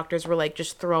fact that doctors were like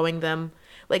just throwing them.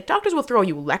 Like doctors will throw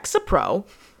you Lexapro.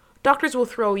 Doctors will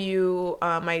throw you,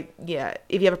 if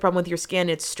you have a problem with your skin,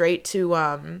 it's straight to,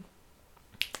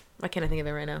 why can't I think of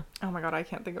it right now? Oh my god, I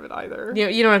can't think of it either.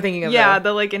 You know what I'm thinking of? Yeah,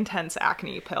 the like intense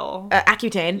acne pill.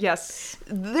 Accutane. Yes.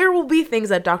 There will be things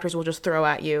that doctors will just throw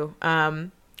at you.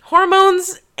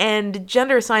 Hormones and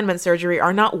gender assignment surgery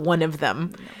are not one of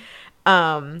them.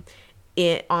 No.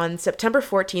 On September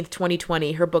 14th,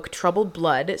 2020, her book Troubled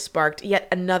Blood sparked yet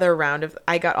another round of,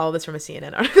 I got all this from a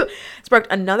CNN article,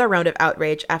 sparked another round of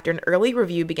outrage after an early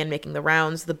review began making the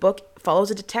rounds. The book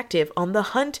follows a detective on the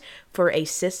hunt for a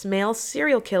cis male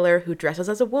serial killer who dresses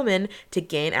as a woman to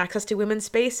gain access to women's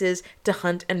spaces to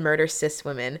hunt and murder cis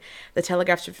women. The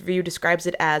Telegraph's review describes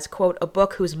it as, quote, a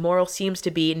book whose moral seems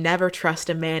to be never trust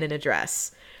a man in a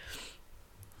dress.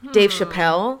 Dave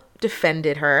Chappelle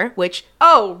defended her, which...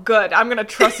 Oh, good. I'm going to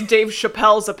trust Dave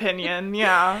Chappelle's opinion.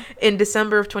 Yeah. In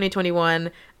December of 2021,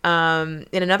 in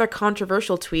another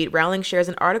controversial tweet, Rowling shares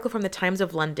an article from the Times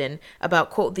of London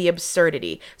about, quote, the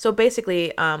absurdity. So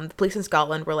basically, the police in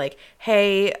Scotland were like,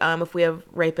 hey, if we have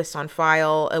rapists on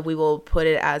file, we will put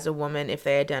it as a woman if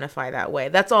they identify that way.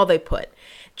 That's all they put.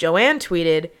 Joanne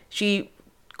tweeted, she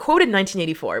quoted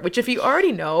 1984, which if you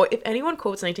already know, if anyone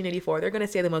quotes 1984, they're going to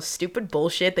say the most stupid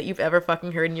bullshit that you've ever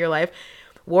fucking heard in your life.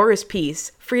 War is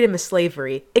peace. Freedom is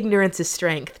slavery. Ignorance is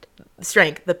strength.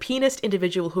 The penis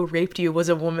individual who raped you was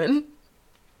a woman.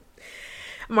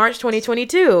 March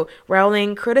 2022,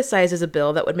 Rowling criticizes a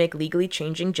bill that would make legally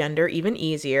changing gender even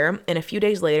easier. And a few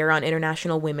days later, on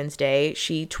International Women's Day,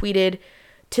 she tweeted,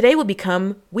 today will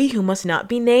become We Who Must Not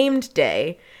Be Named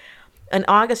Day. In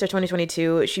August of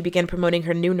 2022, she began promoting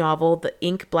her new novel, The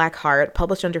Ink Black Heart,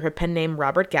 published under her pen name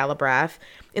Robert Galbraith.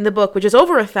 In the book, which is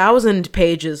over 1,000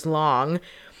 pages long,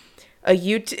 A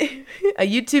YouTube, a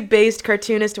YouTube-based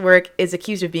cartoonist work is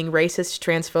accused of being racist,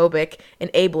 transphobic,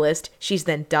 and ableist. She's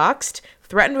then doxxed,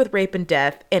 threatened with rape and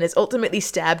death, and is ultimately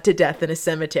stabbed to death in a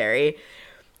cemetery.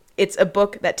 It's a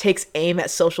book that takes aim at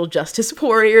social justice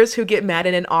warriors who get mad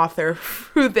at an author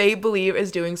who they believe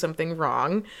is doing something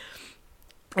wrong.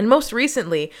 And most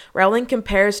recently, Rowling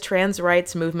compares trans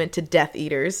rights movement to Death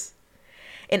Eaters.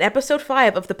 In episode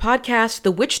 5 of the podcast,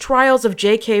 The Witch Trials of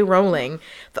J.K. Rowling,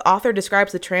 the author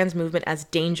describes the trans movement as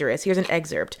dangerous. Here's an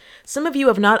excerpt. Some of you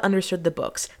have not understood the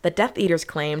books. The Death Eaters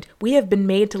claimed, "We have been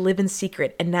made to live in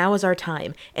secret, and now is our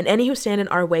time, and any who stand in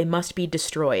our way must be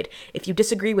destroyed. If you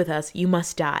disagree with us, you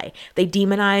must die." They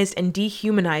demonized and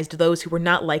dehumanized those who were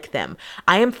not like them.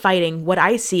 I am fighting what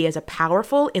I see as a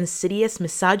powerful, insidious,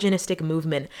 misogynistic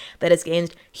movement that has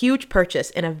gained huge purchase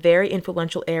in a very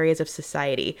influential areas of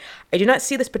society. I do not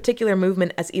see this particular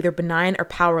movement as either benign or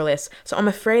powerless, so I'm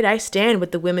afraid I stand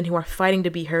with the women who are fighting to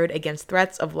be heard against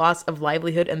threats of loss of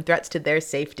livelihood and threats to their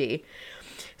safety.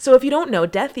 So if you don't know,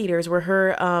 Death Eaters were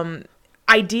her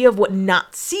idea of what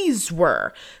Nazis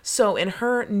were. So in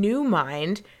her new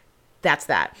mind, that's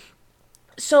that.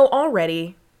 So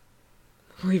already,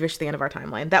 we've reached the end of our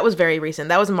timeline. That was very recent.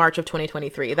 That was March of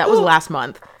 2023. That was last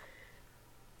month.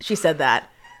 She said that.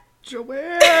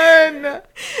 Joanne.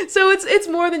 So it's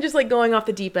more than just like going off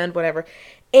the deep end, whatever.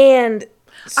 And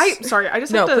I have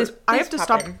to please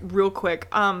stop real quick.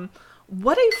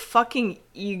 What a fucking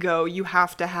ego you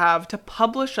have to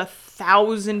publish a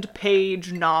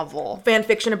 1,000-page novel. Fan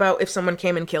fiction about if someone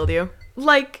came and killed you.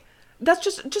 Like, that's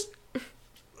just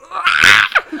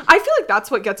I feel like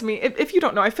that's what gets me. If you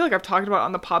don't know, I feel like I've talked about it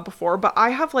on the pod before, but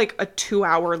I have like a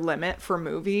 2-hour limit for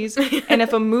movies. And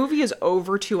if a movie is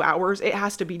over 2 hours, it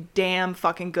has to be damn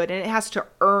fucking good. And it has to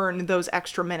earn those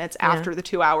extra minutes after the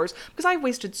 2 hours. Because I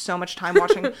wasted so much time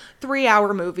watching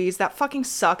 3-hour movies that fucking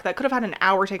suck. That could have had an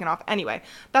hour taken off. Anyway,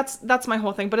 that's my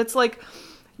whole thing. But it's like,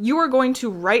 you are going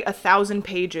to write 1,000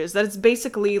 pages that is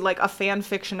basically like a fan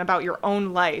fiction about your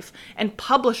own life and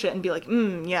publish it and be like,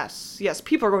 yes,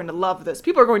 people are going to love this.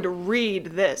 People are going to read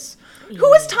this.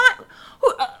 Who has time?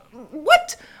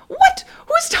 What? Who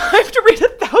has time to read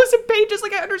 1,000 pages?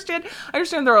 Like, I understand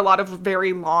there are a lot of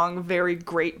very long, very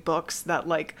great books that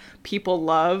like people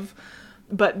love,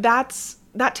 but that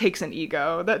takes an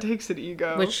ego.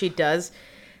 Which she does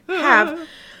have.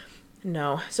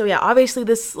 No. So yeah, obviously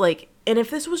this like, and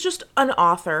if this was just an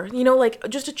author, you know, like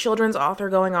just a children's author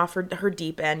going off her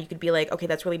deep end, you could be like, okay,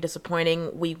 that's really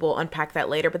disappointing. We will unpack that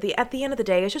later. But at the end of the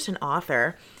day, it's just an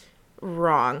author.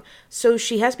 Wrong. So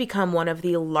she has become one of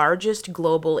the largest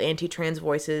global anti-trans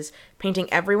voices,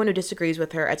 painting everyone who disagrees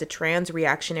with her as a trans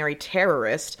reactionary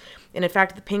terrorist. And in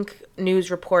fact, the Pink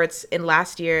News reports in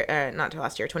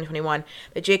 2021,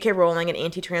 that J.K. Rowling and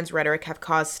anti-trans rhetoric have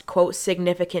caused, quote,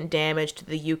 significant damage to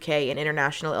the UK in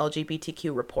international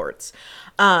LGBTQ reports.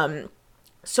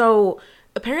 So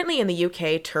apparently in the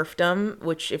UK, TERFdom,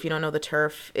 which if you don't know the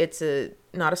TERF, it's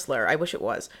not a slur. I wish it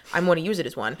was. I'm going to use it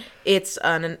as one. It's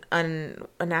an acronym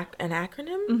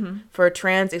for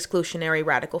trans exclusionary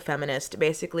radical feminist.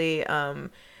 Basically,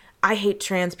 I hate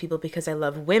trans people because I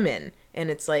love women. And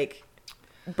it's like,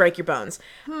 break your bones.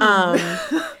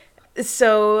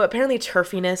 So apparently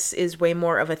turfiness is way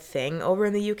more of a thing over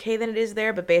in the UK than it is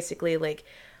there. But basically, like,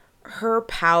 her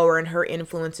power and her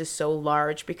influence is so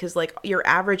large because, like, your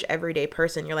average everyday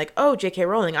person, you're like, oh, J.K.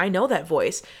 Rowling, I know that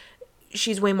voice.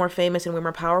 She's way more famous and way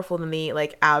more powerful than the,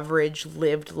 like, average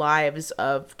lived lives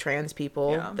of trans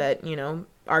people that, you know,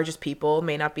 are just people,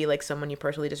 may not be, like, someone you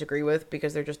personally disagree with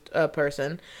because they're just a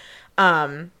person.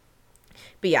 But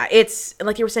yeah, it's,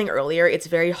 like you were saying earlier, it's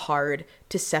very hard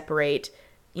to separate,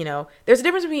 you know, there's a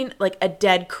difference between, like, a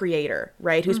dead creator,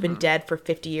 right, who's been dead for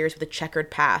 50 years with a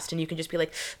checkered past, and you can just be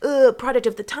like, product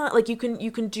of the time, like, you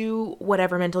can do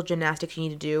whatever mental gymnastics you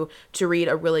need to do to read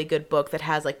a really good book that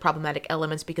has, like, problematic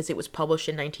elements because it was published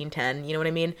in 1910, you know what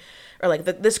I mean? Or, like,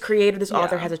 this creator, this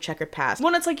author has a checkered past.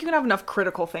 Well, it's like you can have enough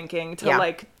critical thinking to,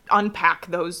 like, unpack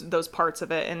those parts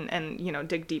of it and, you know,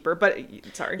 dig deeper, but,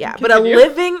 sorry. Yeah, but a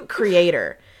living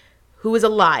creator who is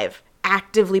alive,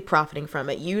 actively profiting from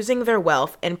it, using their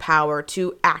wealth and power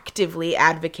to actively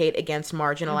advocate against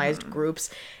marginalized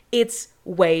groups, it's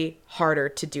way harder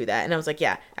to do that. And I was like,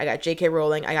 yeah, I got J.K.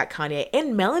 Rowling, I got Kanye,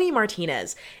 and Melanie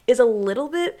Martinez is a little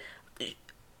bit...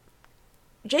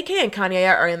 JK and Kanye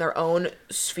are in their own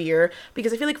sphere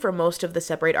because I feel like for most of the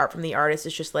separate art from the artist,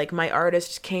 it's just like my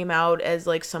artist came out as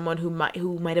like someone who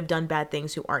might have done bad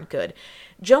things who aren't good.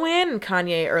 Joanne and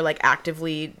Kanye are like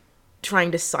actively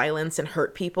trying to silence and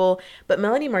hurt people, but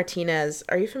Melanie Martinez,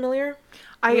 are you familiar?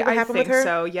 I think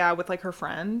so, yeah, with like her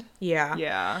friend. Yeah.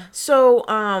 Yeah. So,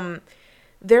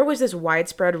 there was this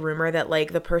widespread rumor that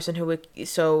like the person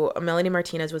so Melanie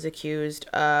Martinez was accused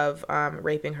of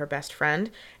raping her best friend,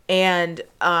 and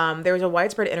there was a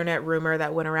widespread internet rumor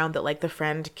that went around that like the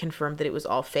friend confirmed that it was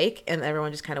all fake, and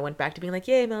everyone just kind of went back to being like,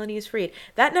 yay, Melanie is freed.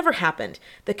 That never happened.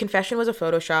 The confession was a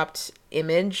photoshopped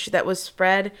image that was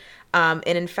spread, and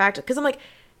in fact, because I'm like,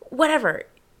 whatever,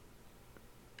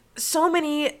 so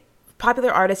many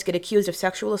popular artists get accused of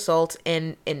sexual assault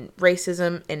and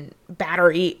racism and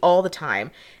battery all the time,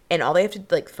 and all they have to,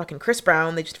 like fucking Chris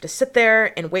Brown, they just have to sit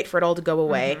there and wait for it all to go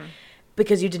away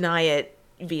because you deny it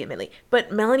vehemently.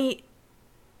 But Melanie,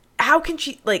 how can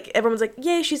she, like, everyone's like,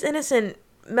 yay, she's innocent,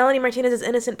 Melanie Martinez is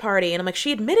innocent party, and I'm like,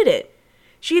 she admitted it.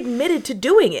 She admitted to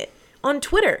doing it on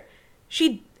Twitter.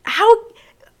 She admitted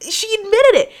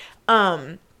it.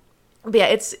 But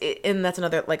yeah, and that's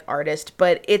another like artist,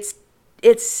 but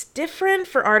it's different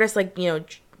for artists like, you know,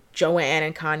 Joanne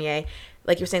and Kanye.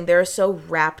 Like you're saying, they're so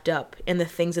wrapped up in the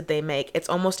things that they make. It's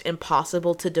almost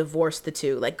impossible to divorce the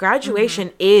two. Like Graduation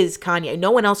is Kanye.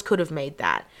 No one else could have made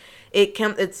that.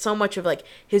 It's so much of like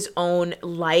his own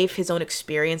life, his own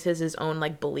experiences, his own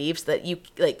like beliefs that you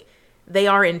like, they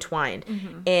are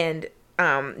entwined. And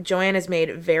Joanne has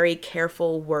made very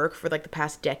careful work for like the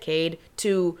past decade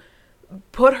to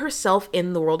put herself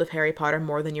in the world of Harry Potter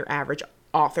more than your average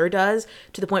author does,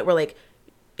 to the point where like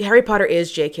Harry Potter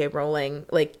is J.K. Rowling,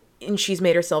 like, and she's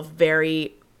made herself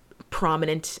very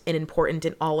prominent and important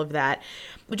in all of that,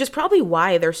 which is probably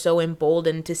why they're so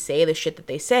emboldened to say the shit that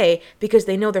they say, because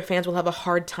they know their fans will have a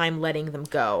hard time letting them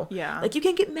go. Yeah, like, you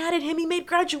can't get mad at him, he made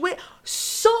Graduate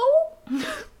so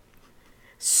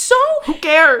who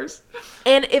cares?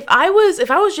 And if I was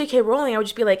J.K. Rowling, I would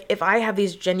just be like, if I have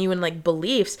these genuine like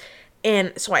beliefs,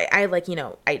 and so I like, you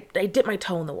know, I dip my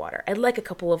toe in the water. I like a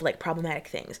couple of like problematic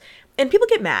things. And people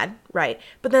get mad, right?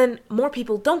 But then more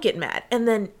people don't get mad. And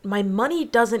then my money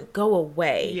doesn't go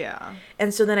away. Yeah.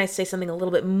 And so then I say something a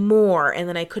little bit more, and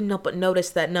then I couldn't help but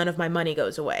notice that none of my money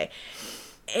goes away.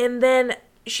 And then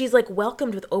she's like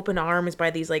welcomed with open arms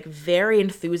by these like very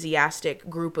enthusiastic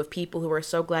group of people who are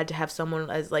so glad to have someone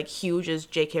as like huge as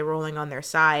J.K. Rowling on their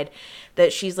side,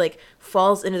 that she's like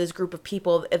falls into this group of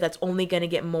people that's only going to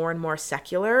get more and more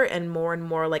secular and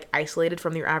more like isolated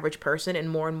from your average person and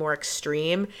more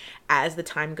extreme as the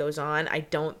time goes on. I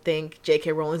don't think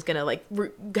J.K. Rowling's going to like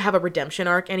have a redemption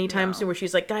arc anytime soon, where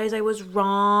she's like, guys, I was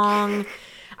wrong.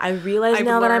 I realize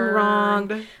now that I'm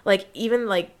wrong. Like, even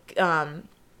like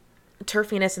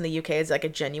turfiness in the UK is like a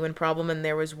genuine problem, and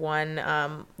there was one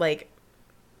like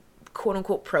quote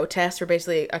unquote protest where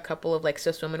basically a couple of like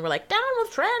cis women were like, down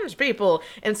with trans people,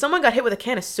 and someone got hit with a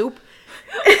can of soup.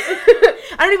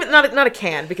 I don't even, not a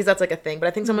can, because that's like a thing, but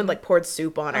I think someone like poured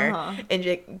soup on her, and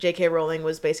J.K. Rowling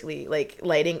was basically like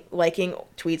liking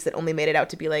tweets that only made it out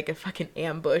to be like a fucking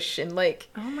ambush, and like,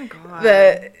 oh my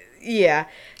god, yeah.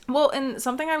 Well, and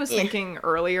something I was thinking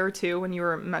earlier too, when you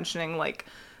were mentioning like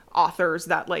authors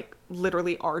that like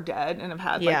literally are dead and have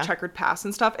had like checkered past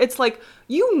and stuff, it's like,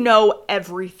 you know,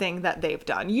 everything that they've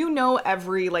done, you know,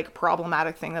 every like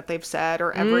problematic thing that they've said,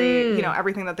 or every you know,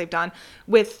 everything that they've done.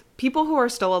 With people who are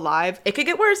still alive, it could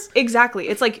get worse. Exactly.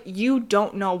 It's like, you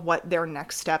don't know what their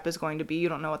next step is going to be, you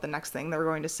don't know what the next thing they're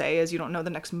going to say is, you don't know the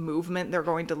next movement they're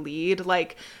going to lead.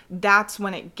 Like, that's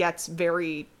when it gets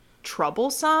very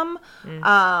troublesome.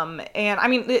 And I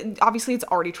mean, obviously it's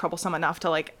already troublesome enough to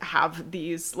like have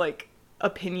these like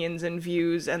opinions and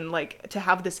views, and like to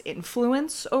have this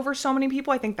influence over so many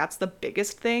people. I think that's the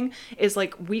biggest thing, is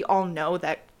like, we all know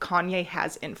that Kanye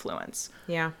has influence,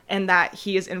 and that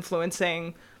he is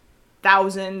influencing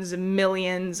thousands,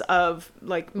 millions of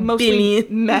like mostly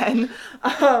men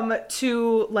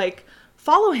to like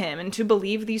follow him and to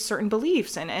believe these certain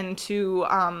beliefs, and to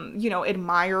you know,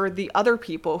 admire the other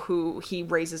people who he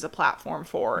raises a platform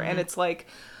for. And it's like,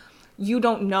 you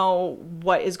don't know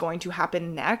what is going to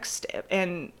happen next.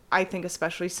 And I think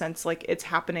especially since like it's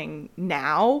happening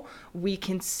now, we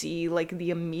can see like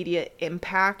the immediate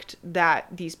impact that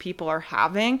these people are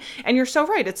having. And you're so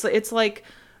right. It's like,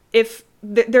 if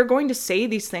they're going to say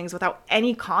these things without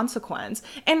any consequence.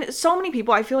 And so many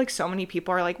people, I feel like so many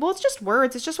people are like, well, it's just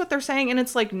words, it's just what they're saying. And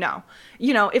it's like, no,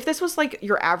 you know, if this was like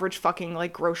your average fucking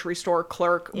like grocery store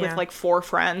clerk with like 4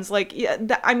 friends, like,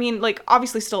 I mean, like,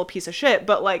 obviously still a piece of shit,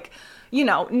 but like, you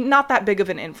know, not that big of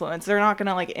an influence. They're not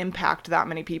gonna like impact that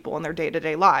many people in their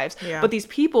day-to-day lives. But these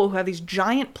people who have these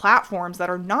giant platforms that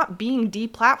are not being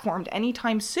deplatformed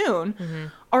anytime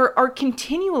soon are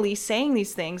continually saying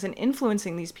these things and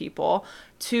influencing these people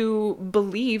to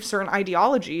believe certain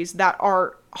ideologies that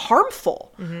are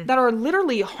harmful, that are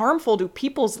literally harmful to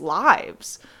people's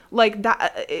lives. Like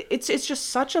that, it's just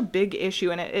such a big issue,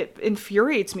 and it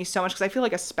infuriates me so much because I feel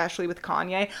like, especially with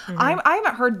Kanye, I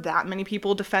haven't heard that many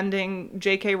people defending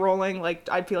J.K. Rowling. Like,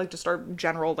 I feel like just our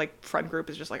general like friend group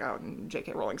is just like, oh,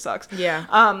 J.K. Rowling sucks. Yeah.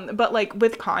 But like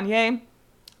with Kanye,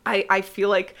 I feel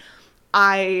like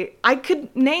I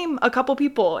could name a couple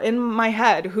people in my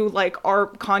head who like are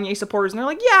Kanye supporters, and they're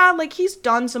like, yeah, like he's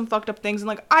done some fucked up things, and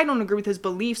like I don't agree with his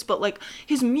beliefs, but like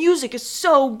his music is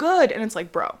so good, and it's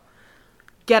like, bro,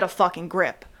 get a fucking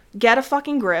grip. Get a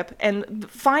fucking grip and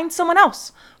find someone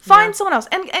else. Find someone else.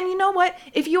 And you know what?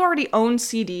 If you already own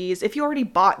CDs, if you already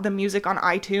bought the music on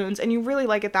iTunes and you really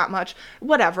like it that much,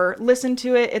 whatever, listen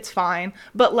to it, it's fine.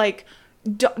 But like,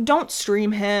 don't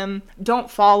stream him, don't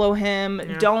follow him,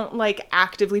 don't like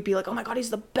actively be like, oh my god, he's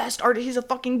the best artist, he's a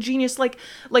fucking genius. Like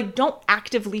don't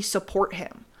actively support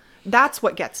him. That's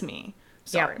what gets me.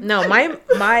 Sorry. Yeah. No,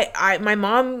 my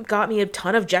mom got me a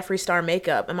ton of Jeffree Star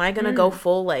makeup. Am I gonna go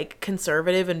full like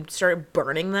conservative and start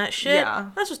burning that shit? Yeah.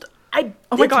 That's just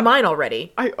it's mine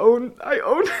already. I own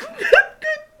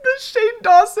the Shane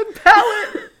Dawson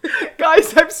palette.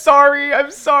 Guys, I'm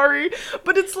sorry.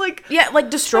 But it's like, yeah, like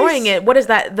destroying it. What is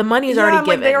that? The money's already given.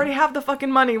 Like, they already have the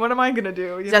fucking money. What am I gonna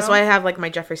do? That's why I have like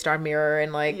my Jeffree Star mirror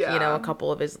and like, you know, a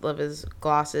couple of his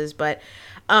glosses, but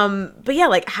yeah,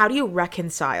 like, how do you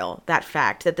reconcile that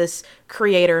fact that this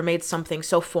creator made something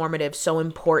so formative, so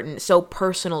important, so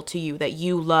personal to you that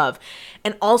you love,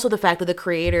 and also the fact that the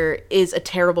creator is a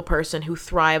terrible person who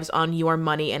thrives on your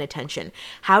money and attention?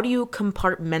 How do you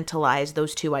compartmentalize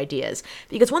those two ideas?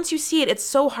 Because once you see it, it's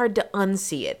so hard to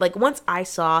unsee it. Like, once I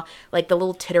saw, like, the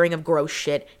little tittering of gross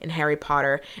shit in Harry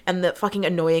Potter, and the fucking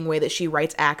annoying way that she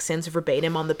writes accents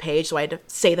verbatim on the page, so I had to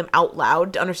say them out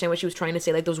loud to understand what she was trying to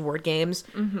say, like those word games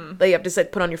that you have to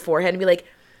like put on your forehead and be like,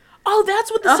 oh, that's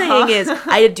what the saying is.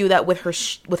 I had to do that with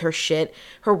her shit.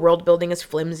 Her world building is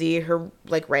flimsy. Her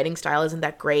like writing style isn't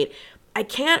that great. I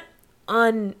can't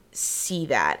unsee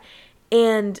that.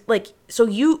 And like, so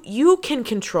you can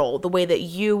control the way that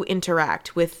you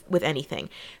interact with anything,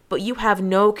 but you have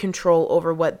no control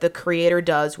over what the creator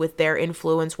does with their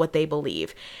influence, what they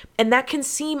believe. And that can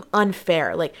seem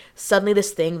unfair. Like, suddenly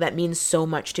this thing that means so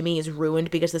much to me is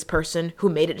ruined because this person who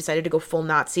made it decided to go full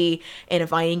Nazi. And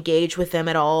if I engage with them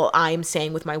at all, I'm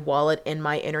saying with my wallet and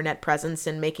my internet presence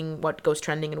and making what goes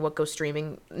trending and what goes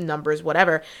streaming numbers,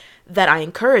 whatever, that I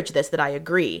encourage this, that I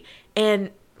agree.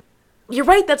 And you're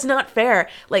right, that's not fair.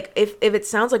 Like, if it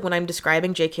sounds like when I'm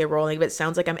describing J.K. Rowling, if it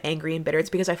sounds like I'm angry and bitter, it's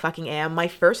because I fucking am. My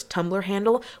first Tumblr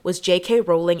handle was J.K.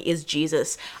 Rowling is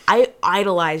Jesus. I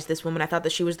idolized this woman. I thought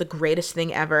that she was the greatest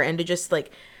thing ever. And to just,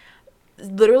 like,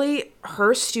 literally,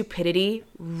 her stupidity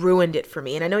ruined it for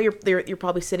me. And I know you're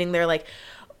probably sitting there like,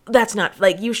 that's not,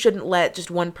 like, you shouldn't let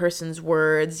just one person's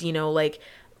words, you know, like,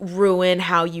 ruin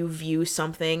how you view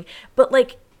something. But,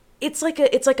 like, it's like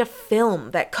a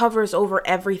film that covers over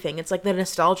everything. It's like the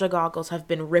nostalgia goggles have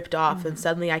been ripped off, and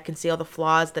suddenly I can see all the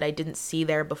flaws that I didn't see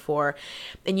there before.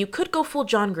 And you could go full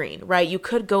John Green, right? You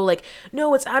could go like,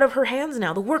 no, it's out of her hands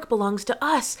now. The work belongs to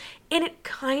us. And it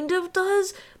kind of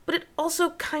does, but it also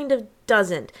kind of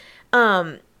doesn't.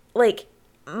 Like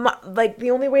the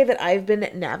only way that I've been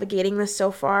navigating this so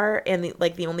far, and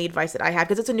the only advice that I have,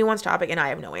 because it's a nuanced topic and I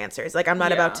have no answers. Like, I'm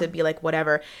not about to be like,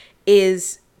 whatever,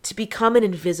 is to become an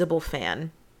invisible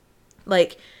fan.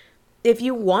 Like, if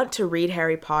you want to read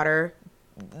Harry Potter,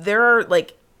 there are,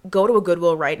 like, go to a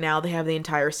Goodwill right now. They have the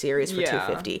entire series for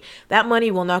 $2.50. That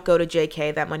money will not go to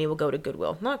JK. That money will go to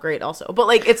Goodwill. Not great also, but,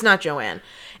 like, it's not Joanne.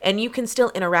 And you can still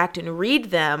interact and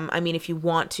read them. I mean, if you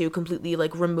want to, completely,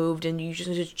 like, removed, and you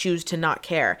just choose to not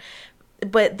care.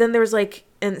 But then there's, like,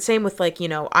 and same with, like, you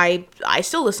know, I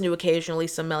still listen to occasionally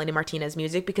some Melanie Martinez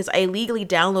music because I illegally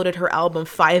downloaded her album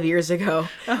 5 years ago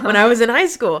when I was in high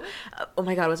school. Oh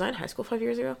my God, was I in high school 5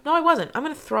 years ago? No, I wasn't. I'm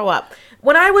going to throw up.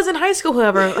 When I was in high school,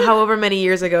 however many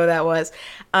years ago that was.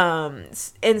 And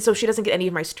so she doesn't get any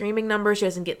of my streaming numbers. She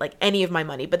doesn't get, like, any of my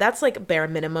money. But that's, like, bare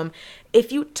minimum.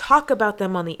 If you talk about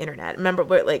them on the internet, remember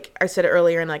what, like, I said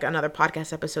earlier in, like, another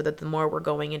podcast episode, that the more we're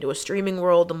going into a streaming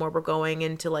world, the more we're going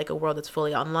into, like, a world that's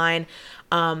fully online.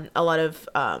 A lot of,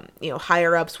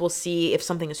 higher ups will see if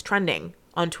something is trending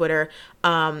on Twitter,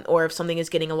 or if something is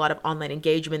getting a lot of online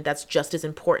engagement that's just as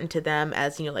important to them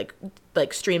as, you know,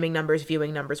 like streaming numbers,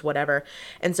 viewing numbers, whatever.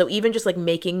 And so even just, like,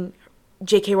 making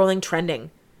J.K. Rowling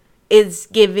trending is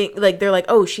giving, like, they're like,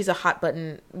 oh, she's a hot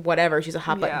button whatever, she's a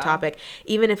hot button topic.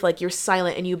 Even if, like, you're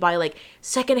silent and you buy, like,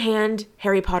 secondhand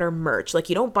Harry Potter merch, like,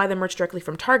 you don't buy the merch directly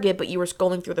from Target, but you were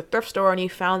scrolling through the thrift store and you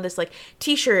found this, like,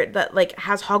 t-shirt that, like,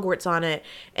 has Hogwarts on it,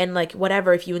 and, like,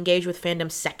 whatever, if you engage with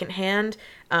fandom secondhand,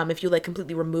 if you, like,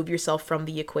 completely remove yourself from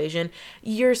the equation,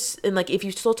 and, like, if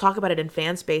you still talk about it in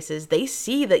fan spaces, they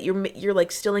see that you're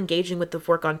like, still engaging with the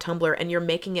work on Tumblr, and you're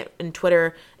making it in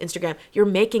Twitter, Instagram, you're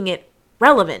making it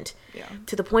relevant.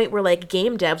 To the point where, like,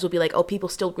 game devs will be like, oh, people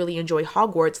still really enjoy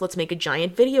Hogwarts, let's make a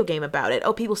giant video game about it.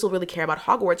 Oh, people still really care about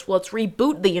Hogwarts, well, let's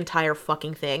reboot the entire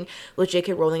fucking thing with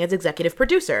J.K. Rowling as executive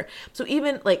producer. So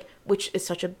even, like, which is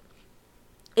such a,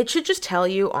 it should just tell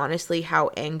you, honestly, how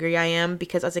angry I am,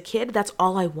 because as a kid, that's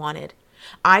all I wanted.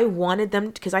 I wanted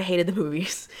them, because I hated the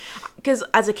movies. Because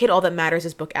as a kid, all that matters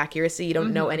is book accuracy. You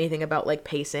don't know anything about, like,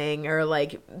 pacing or,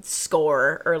 like,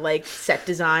 score or, like, set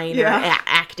design or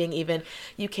acting even.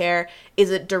 You care, is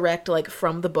it direct, like,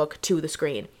 from the book to the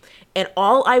screen? And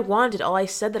all I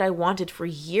said that I wanted for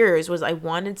years was I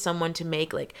wanted someone to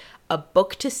make, like, a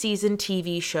book-to-season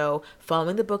TV show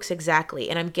following the books exactly.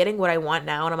 And I'm getting what I want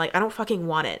now, and I'm like, I don't fucking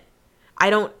want it.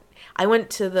 I went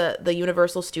to the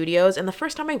Universal Studios, and the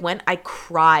first time I went, I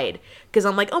cried. Because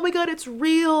I'm like, oh my god, it's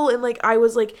real! And, like, I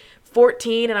was, like,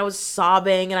 14, and I was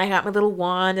sobbing, and I got my little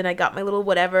wand, and I got my little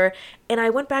whatever. And I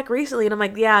went back recently, and I'm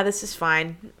like, yeah, this is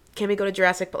fine. Can we go to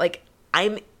Jurassic? But, like,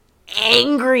 I'm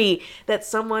angry that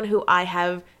someone who I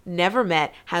have never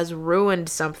met has ruined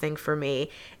something for me.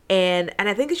 And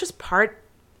I think it's just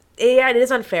it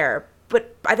is unfair.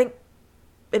 But I think,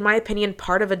 in my opinion,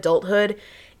 part of adulthood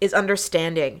is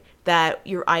understanding that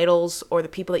your idols or the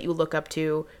people that you look up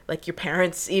to, like your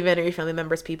parents even, or your family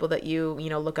members, people that you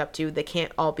look up to, they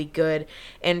can't all be good.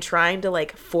 And trying to,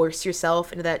 like, force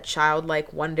yourself into that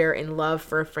childlike wonder and love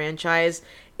for a franchise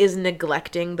is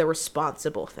neglecting the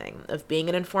responsible thing of being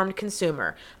an informed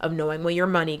consumer, of knowing where your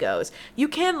money goes. You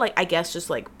can, like, I guess,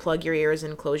 just, like, plug your ears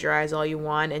and close your eyes all you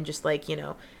want and just, like,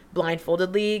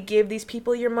 blindfoldedly give these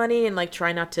people your money and, like,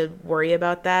 try not to worry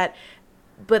about that.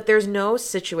 But there's no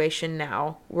situation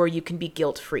now where you can be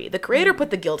guilt-free. The creator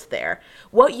put the guilt there.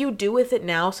 What you do with it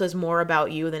now says more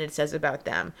about you than it says about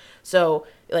them. So,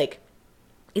 like,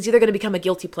 it's either going to become a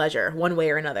guilty pleasure one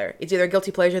way or another. It's either a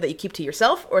guilty pleasure that you keep to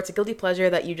yourself, or it's a guilty pleasure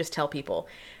that you just tell people.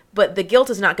 But the guilt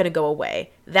is not going to go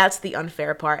away. That's the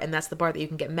unfair part, and that's the part that you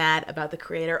can get mad about the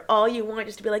creator. All you want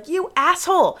is to be like, you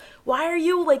asshole! Why are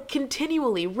you, like,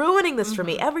 continually ruining this for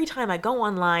me? Every time I go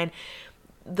online,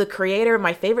 the creator,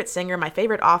 my favorite singer, my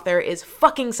favorite author is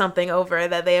fucking something over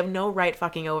that they have no right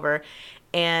fucking over.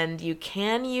 And you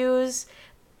can use,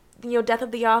 death of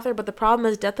the author, but the problem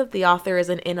is death of the author is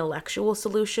an intellectual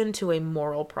solution to a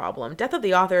moral problem. Death of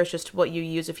the author is just what you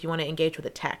use if you want to engage with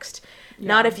a text,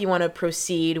 not if you want to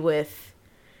proceed with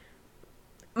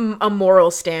a moral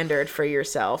standard for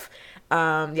yourself.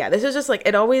 This is just, like,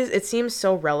 it seems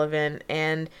so relevant.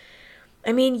 And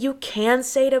I mean, you can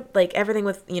say to, like, everything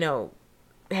with,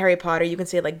 Harry Potter, you can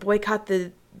say, like, boycott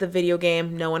the video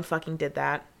game. No one fucking did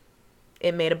that.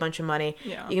 It made a bunch of money.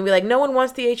 Yeah. You can be like, no one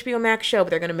wants the HBO Max show,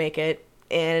 but they're going to make it,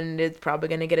 and it's probably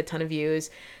going to get a ton of views.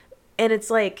 And it's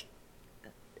like,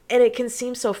 and it can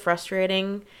seem so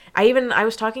frustrating. I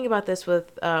was talking about this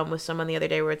with someone the other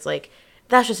day, where it's like,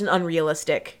 that's just an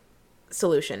unrealistic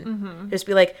solution. Just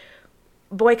be like,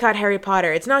 boycott Harry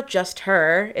Potter. It's not just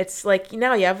her. It's like,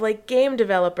 now you have, like, game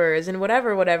developers and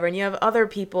whatever, and you have other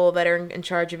people that are in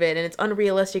charge of it, and it's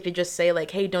unrealistic to just say,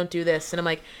 like, hey, don't do this. And I'm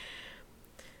like,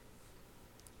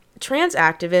 trans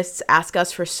activists ask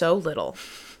us for so little.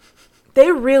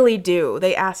 They really do.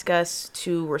 They ask us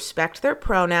to respect their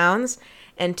pronouns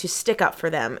and to stick up for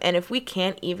them. And if we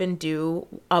can't even do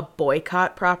a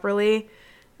boycott properly,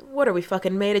 what are we,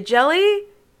 fucking made of jelly?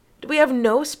 Do we have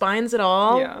no spines at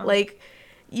all? Yeah. Like,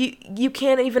 you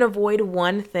can't even avoid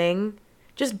one thing.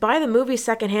 Just buy the movies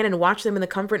secondhand and watch them in the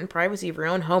comfort and privacy of your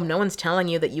own home. No one's telling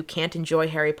you that you can't enjoy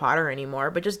Harry Potter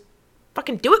anymore, but just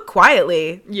fucking do it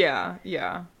quietly. Yeah.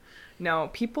 No,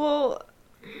 people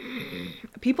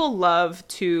love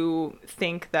to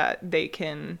think that they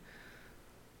can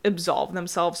absolve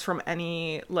themselves from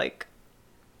any, like,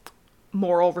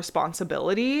 moral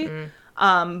responsibility,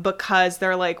 because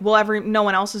they're like, well, no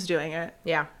one else is doing it.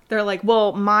 Yeah. They're like,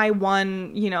 well,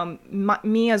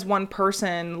 me as one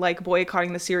person, like,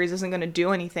 boycotting the series isn't going to do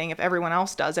anything if everyone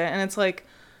else does it. And it's like,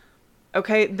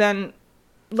 okay, then,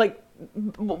 like,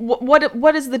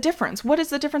 what is the difference? What is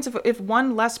the difference if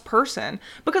one less person?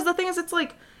 Because the thing is, it's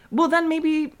like, well, then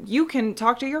maybe you can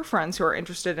talk to your friends who are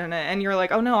interested in it, and you're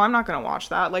like, oh no, I'm not going to watch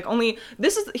that. Like,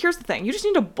 here's the thing. You just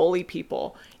need to bully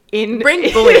people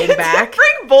Bring bullying back.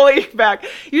 Bring bullying back.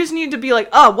 You just need to be like,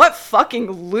 oh, what fucking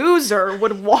loser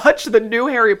would watch the new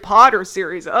Harry Potter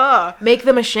series? Make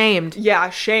them ashamed. Yeah,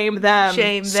 shame them.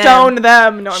 Shame them. Stone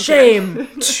them. No, I'm shame.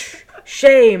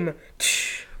 Shame.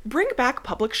 Bring back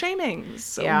public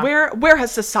shamings. Yeah. Where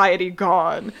has society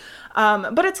gone?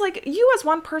 But it's like, you as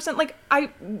one person, like,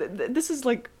 this is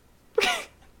like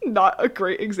not a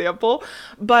great example,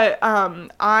 but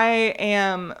I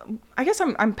guess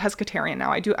I'm pescatarian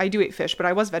now. I do eat fish, but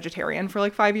I was vegetarian for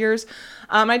like 5 years.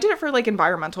 I did it for like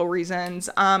environmental reasons.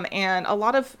 And a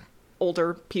lot of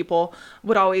older people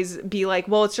would always be like,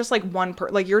 well, it's just like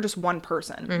like you're just one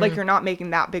person. Mm-hmm. Like, you're not making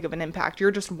that big of an impact.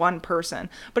 You're just one person.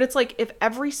 But it's like, if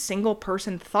every single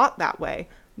person thought that way,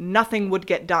 nothing would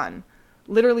get done.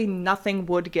 Literally nothing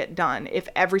would get done if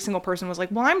every single person was like,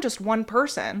 well, I'm just one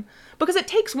person. Because it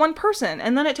takes one person,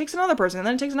 and then it takes another person, and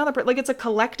then it takes another person. Like, it's a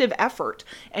collective effort,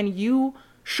 and you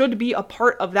should be a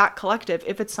part of that collective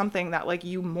if it's something that like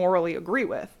you morally agree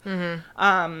with.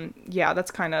 Mm-hmm. Yeah,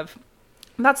 that's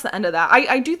the end of that.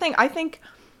 I think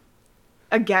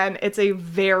again, it's a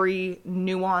very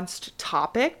nuanced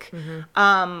topic,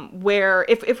 where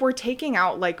if we're taking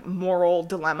out like moral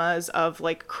dilemmas of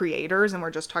like creators and we're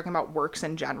just talking about works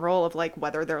in general of like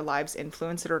whether their lives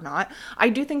influence it or not, I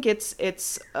do think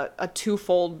it's a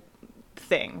twofold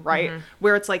thing, right?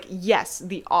 Where it's like, yes,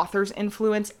 the author's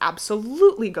influence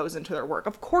absolutely goes into their work.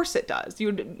 Of course it does.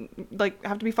 You'd like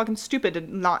have to be fucking stupid to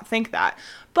not think that.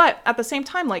 But at the same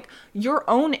time, like, your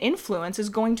own influence is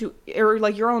going to, or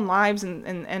like your own lives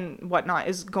and whatnot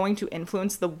is going to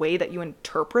influence the way that you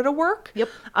interpret a work. Yep.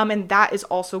 And that is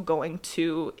also going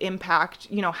to impact,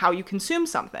 how you consume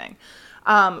something.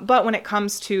 But when it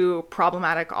comes to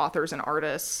problematic authors and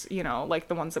artists, like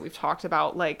the ones that we've talked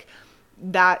about, like,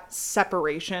 that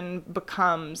separation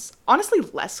becomes honestly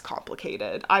less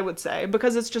complicated, I would say,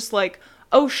 because it's just like,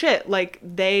 oh shit, like,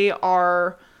 they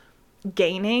are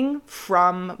gaining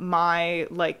from my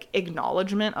like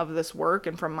acknowledgement of this work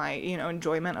and from my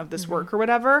enjoyment of this work or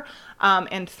whatever,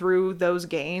 and through those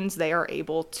gains they are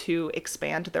able to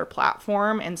expand their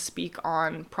platform and speak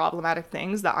on problematic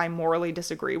things that I morally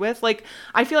disagree with. Like,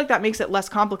 I feel like that makes it less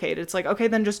complicated. It's like, okay,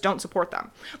 then just don't support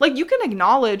them. Like, you can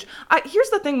acknowledge,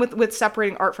 here's the thing with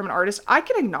separating art from an artist. I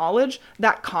can acknowledge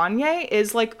that Kanye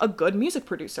is like a good music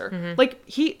producer. Like,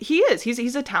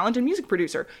 he's a talented music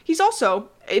producer. He's also,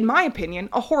 in my opinion,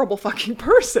 a horrible fucking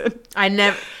person.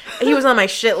 He was on my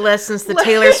shit list since the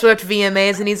Taylor Swift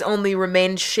VMAs, and he's only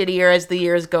remained shittier as the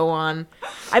years go on.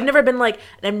 I've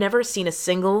never seen a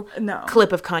single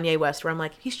clip of Kanye West where I'm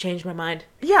like, he's changed my mind.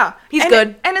 Yeah. He's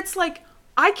good. And it's like,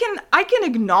 I can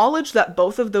acknowledge that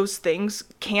both of those things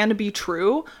can be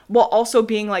true, while also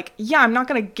being like, yeah, I'm not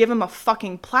going to give him a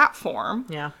fucking platform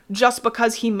just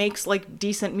because he makes like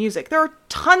decent music. There are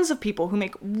tons of people who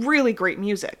make really great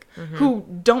music who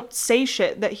don't say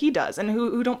shit that he does and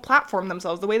who don't platform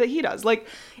themselves the way that he does. Like,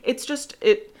 it's just,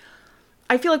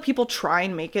 I feel like people try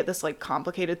and make it this like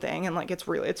complicated thing, and like,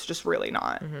 it's just really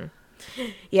not.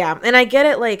 Yeah. And I get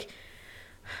it. Like,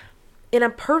 in a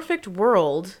perfect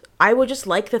world, I would just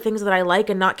like the things that I like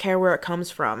and not care where it comes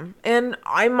from. And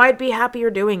I might be happier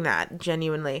doing that,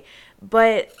 genuinely.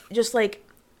 But just like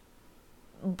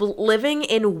living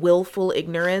in willful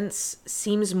ignorance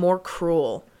seems more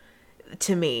cruel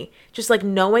to me. Just like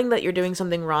knowing that you're doing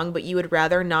something wrong, but you would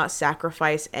rather not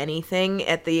sacrifice anything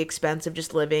at the expense of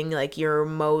just living like your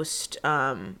most,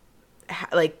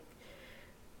 like,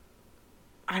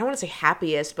 I don't want to say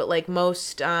happiest, but like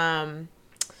most,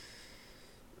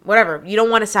 whatever. You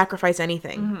don't want to sacrifice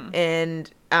anything. And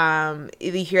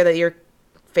you hear that your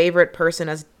favorite person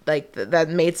has like that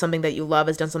made something that you love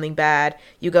has done something bad,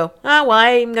 you go, well,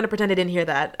 I'm gonna pretend I didn't hear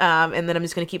that, and then I'm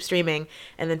just gonna keep streaming.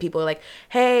 And then people are like,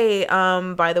 hey,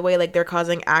 by the way, like, they're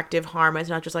causing active harm. It's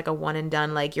not just like a one and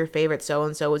done, like, your favorite so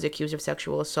and so was accused of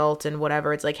sexual assault and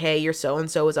whatever. It's like, hey, your so and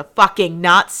so is a fucking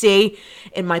Nazi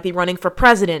and might be running for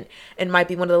president and might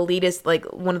be one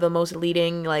of the most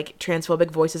leading like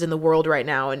transphobic voices in the world right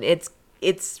now. And it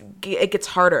gets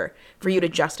harder for you to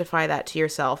justify that to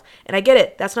yourself. And I get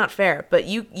it. That's not fair. But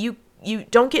you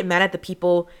don't get mad at the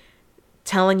people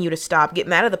telling you to stop. Get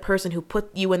mad at the person who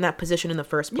put you in that position in the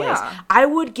first place. Yeah. I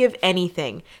would give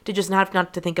anything to just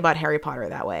not to think about Harry Potter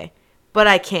that way. But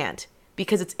I can't,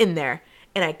 because it's in there.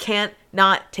 And I can't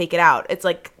not take it out. It's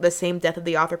like the same death of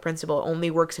the author principle.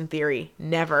 Only works in theory,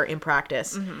 never in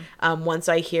practice. Once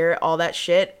I hear all that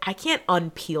shit, I can't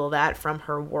unpeel that from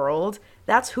her world.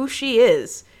 That's who she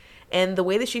is. And the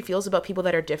way that she feels about people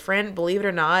that are different, believe it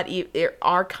or not,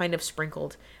 are kind of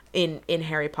sprinkled in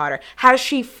Harry Potter. Has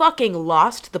she fucking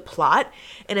lost the plot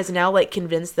and is now like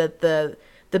convinced that the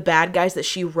bad guys that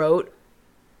she wrote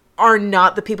are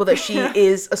not the people that she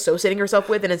is associating herself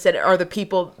with, and instead are the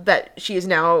people that she is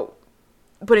now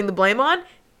putting the blame on.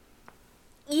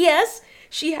 Yes,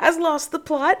 she has lost the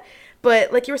plot,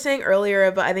 but like you were saying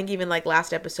earlier, but I think even like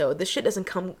last episode, this shit doesn't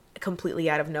come completely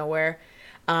out of nowhere.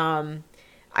 I've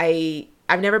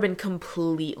never been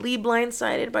completely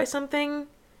blindsided by something,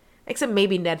 except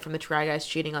maybe Ned from the Try Guys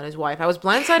cheating on his wife. I was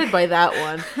blindsided by that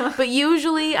one, but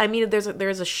usually, I mean, there's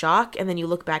a shock, and then you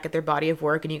look back at their body of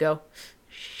work and you go,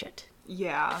 shit.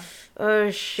 Yeah.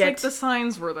 Oh shit. It's like the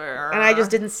signs were there, and I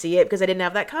just didn't see it because I didn't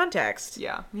have that context.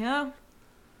 Yeah. Yeah.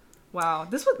 Wow.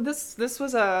 This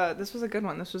was a good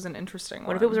one. This was an interesting one.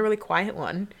 What if it was a really quiet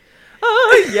one?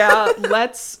 Yeah.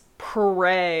 Let's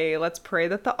pray. Let's pray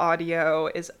that the audio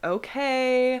is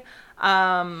okay.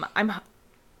 We'll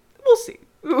see.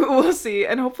 We'll see.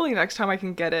 And hopefully next time I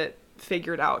can get it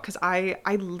figured out, because I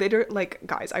literally, like,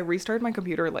 guys, I restarted my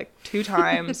computer like 2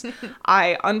 times.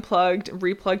 I unplugged,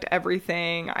 replugged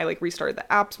everything. I like restarted the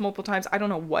apps multiple times. I don't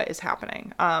know what is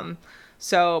happening.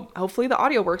 So hopefully the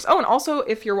audio works. Oh, and also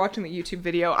if you're watching the YouTube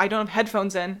video, I don't have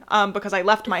headphones in because I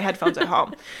left my headphones at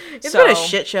home. It's been a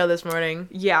shit show this morning.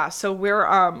 Yeah, so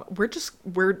we're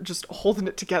just holding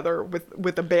it together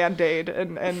with a Band-Aid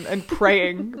and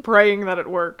praying that it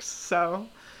works. So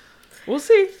we'll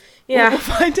see. Yeah. We'll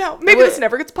find out. Maybe this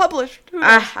never gets published.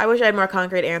 I wish I had more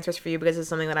concrete answers for you, because it's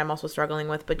something that I'm also struggling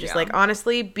with. But just like,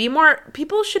 honestly,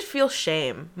 people should feel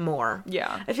shame more.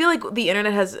 Yeah. I feel like the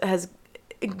internet has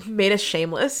made us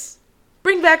shameless.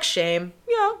 Bring back shame.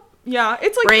 Yeah. Yeah.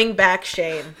 It's like, bring back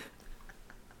shame.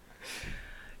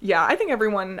 Yeah, I think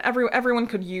everyone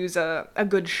could use a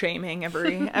good shaming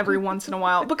every once in a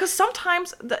while, because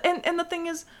sometimes and the thing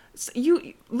is,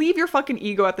 you leave your fucking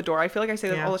ego at the door. I feel like I say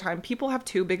that all the time. People have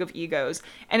too big of egos,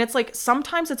 and it's like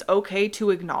sometimes it's okay to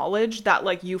acknowledge that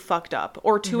like you fucked up,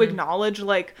 or to acknowledge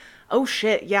like, oh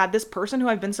shit, yeah, this person who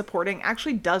I've been supporting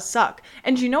actually does suck.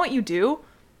 And you know what you do?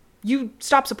 You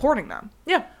stop supporting them.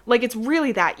 Yeah. Like, it's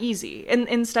really that easy. And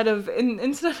instead of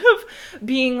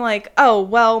being like, oh,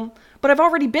 well, but I've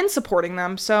already been supporting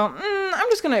them, so I'm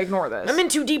just going to ignore this. I'm in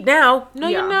too deep now. No,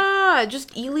 you're not.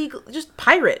 Just illegal. Just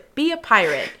pirate. Be a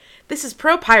pirate. This is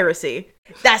pro-piracy.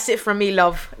 That's it from me,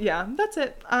 love. Yeah, that's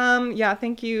it. Yeah,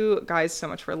 thank you guys so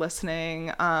much for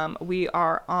listening. We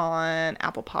are on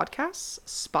Apple Podcasts,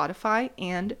 Spotify,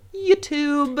 and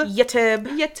YouTube.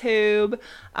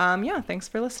 Yeah, thanks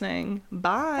for listening.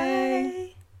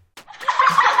 Bye.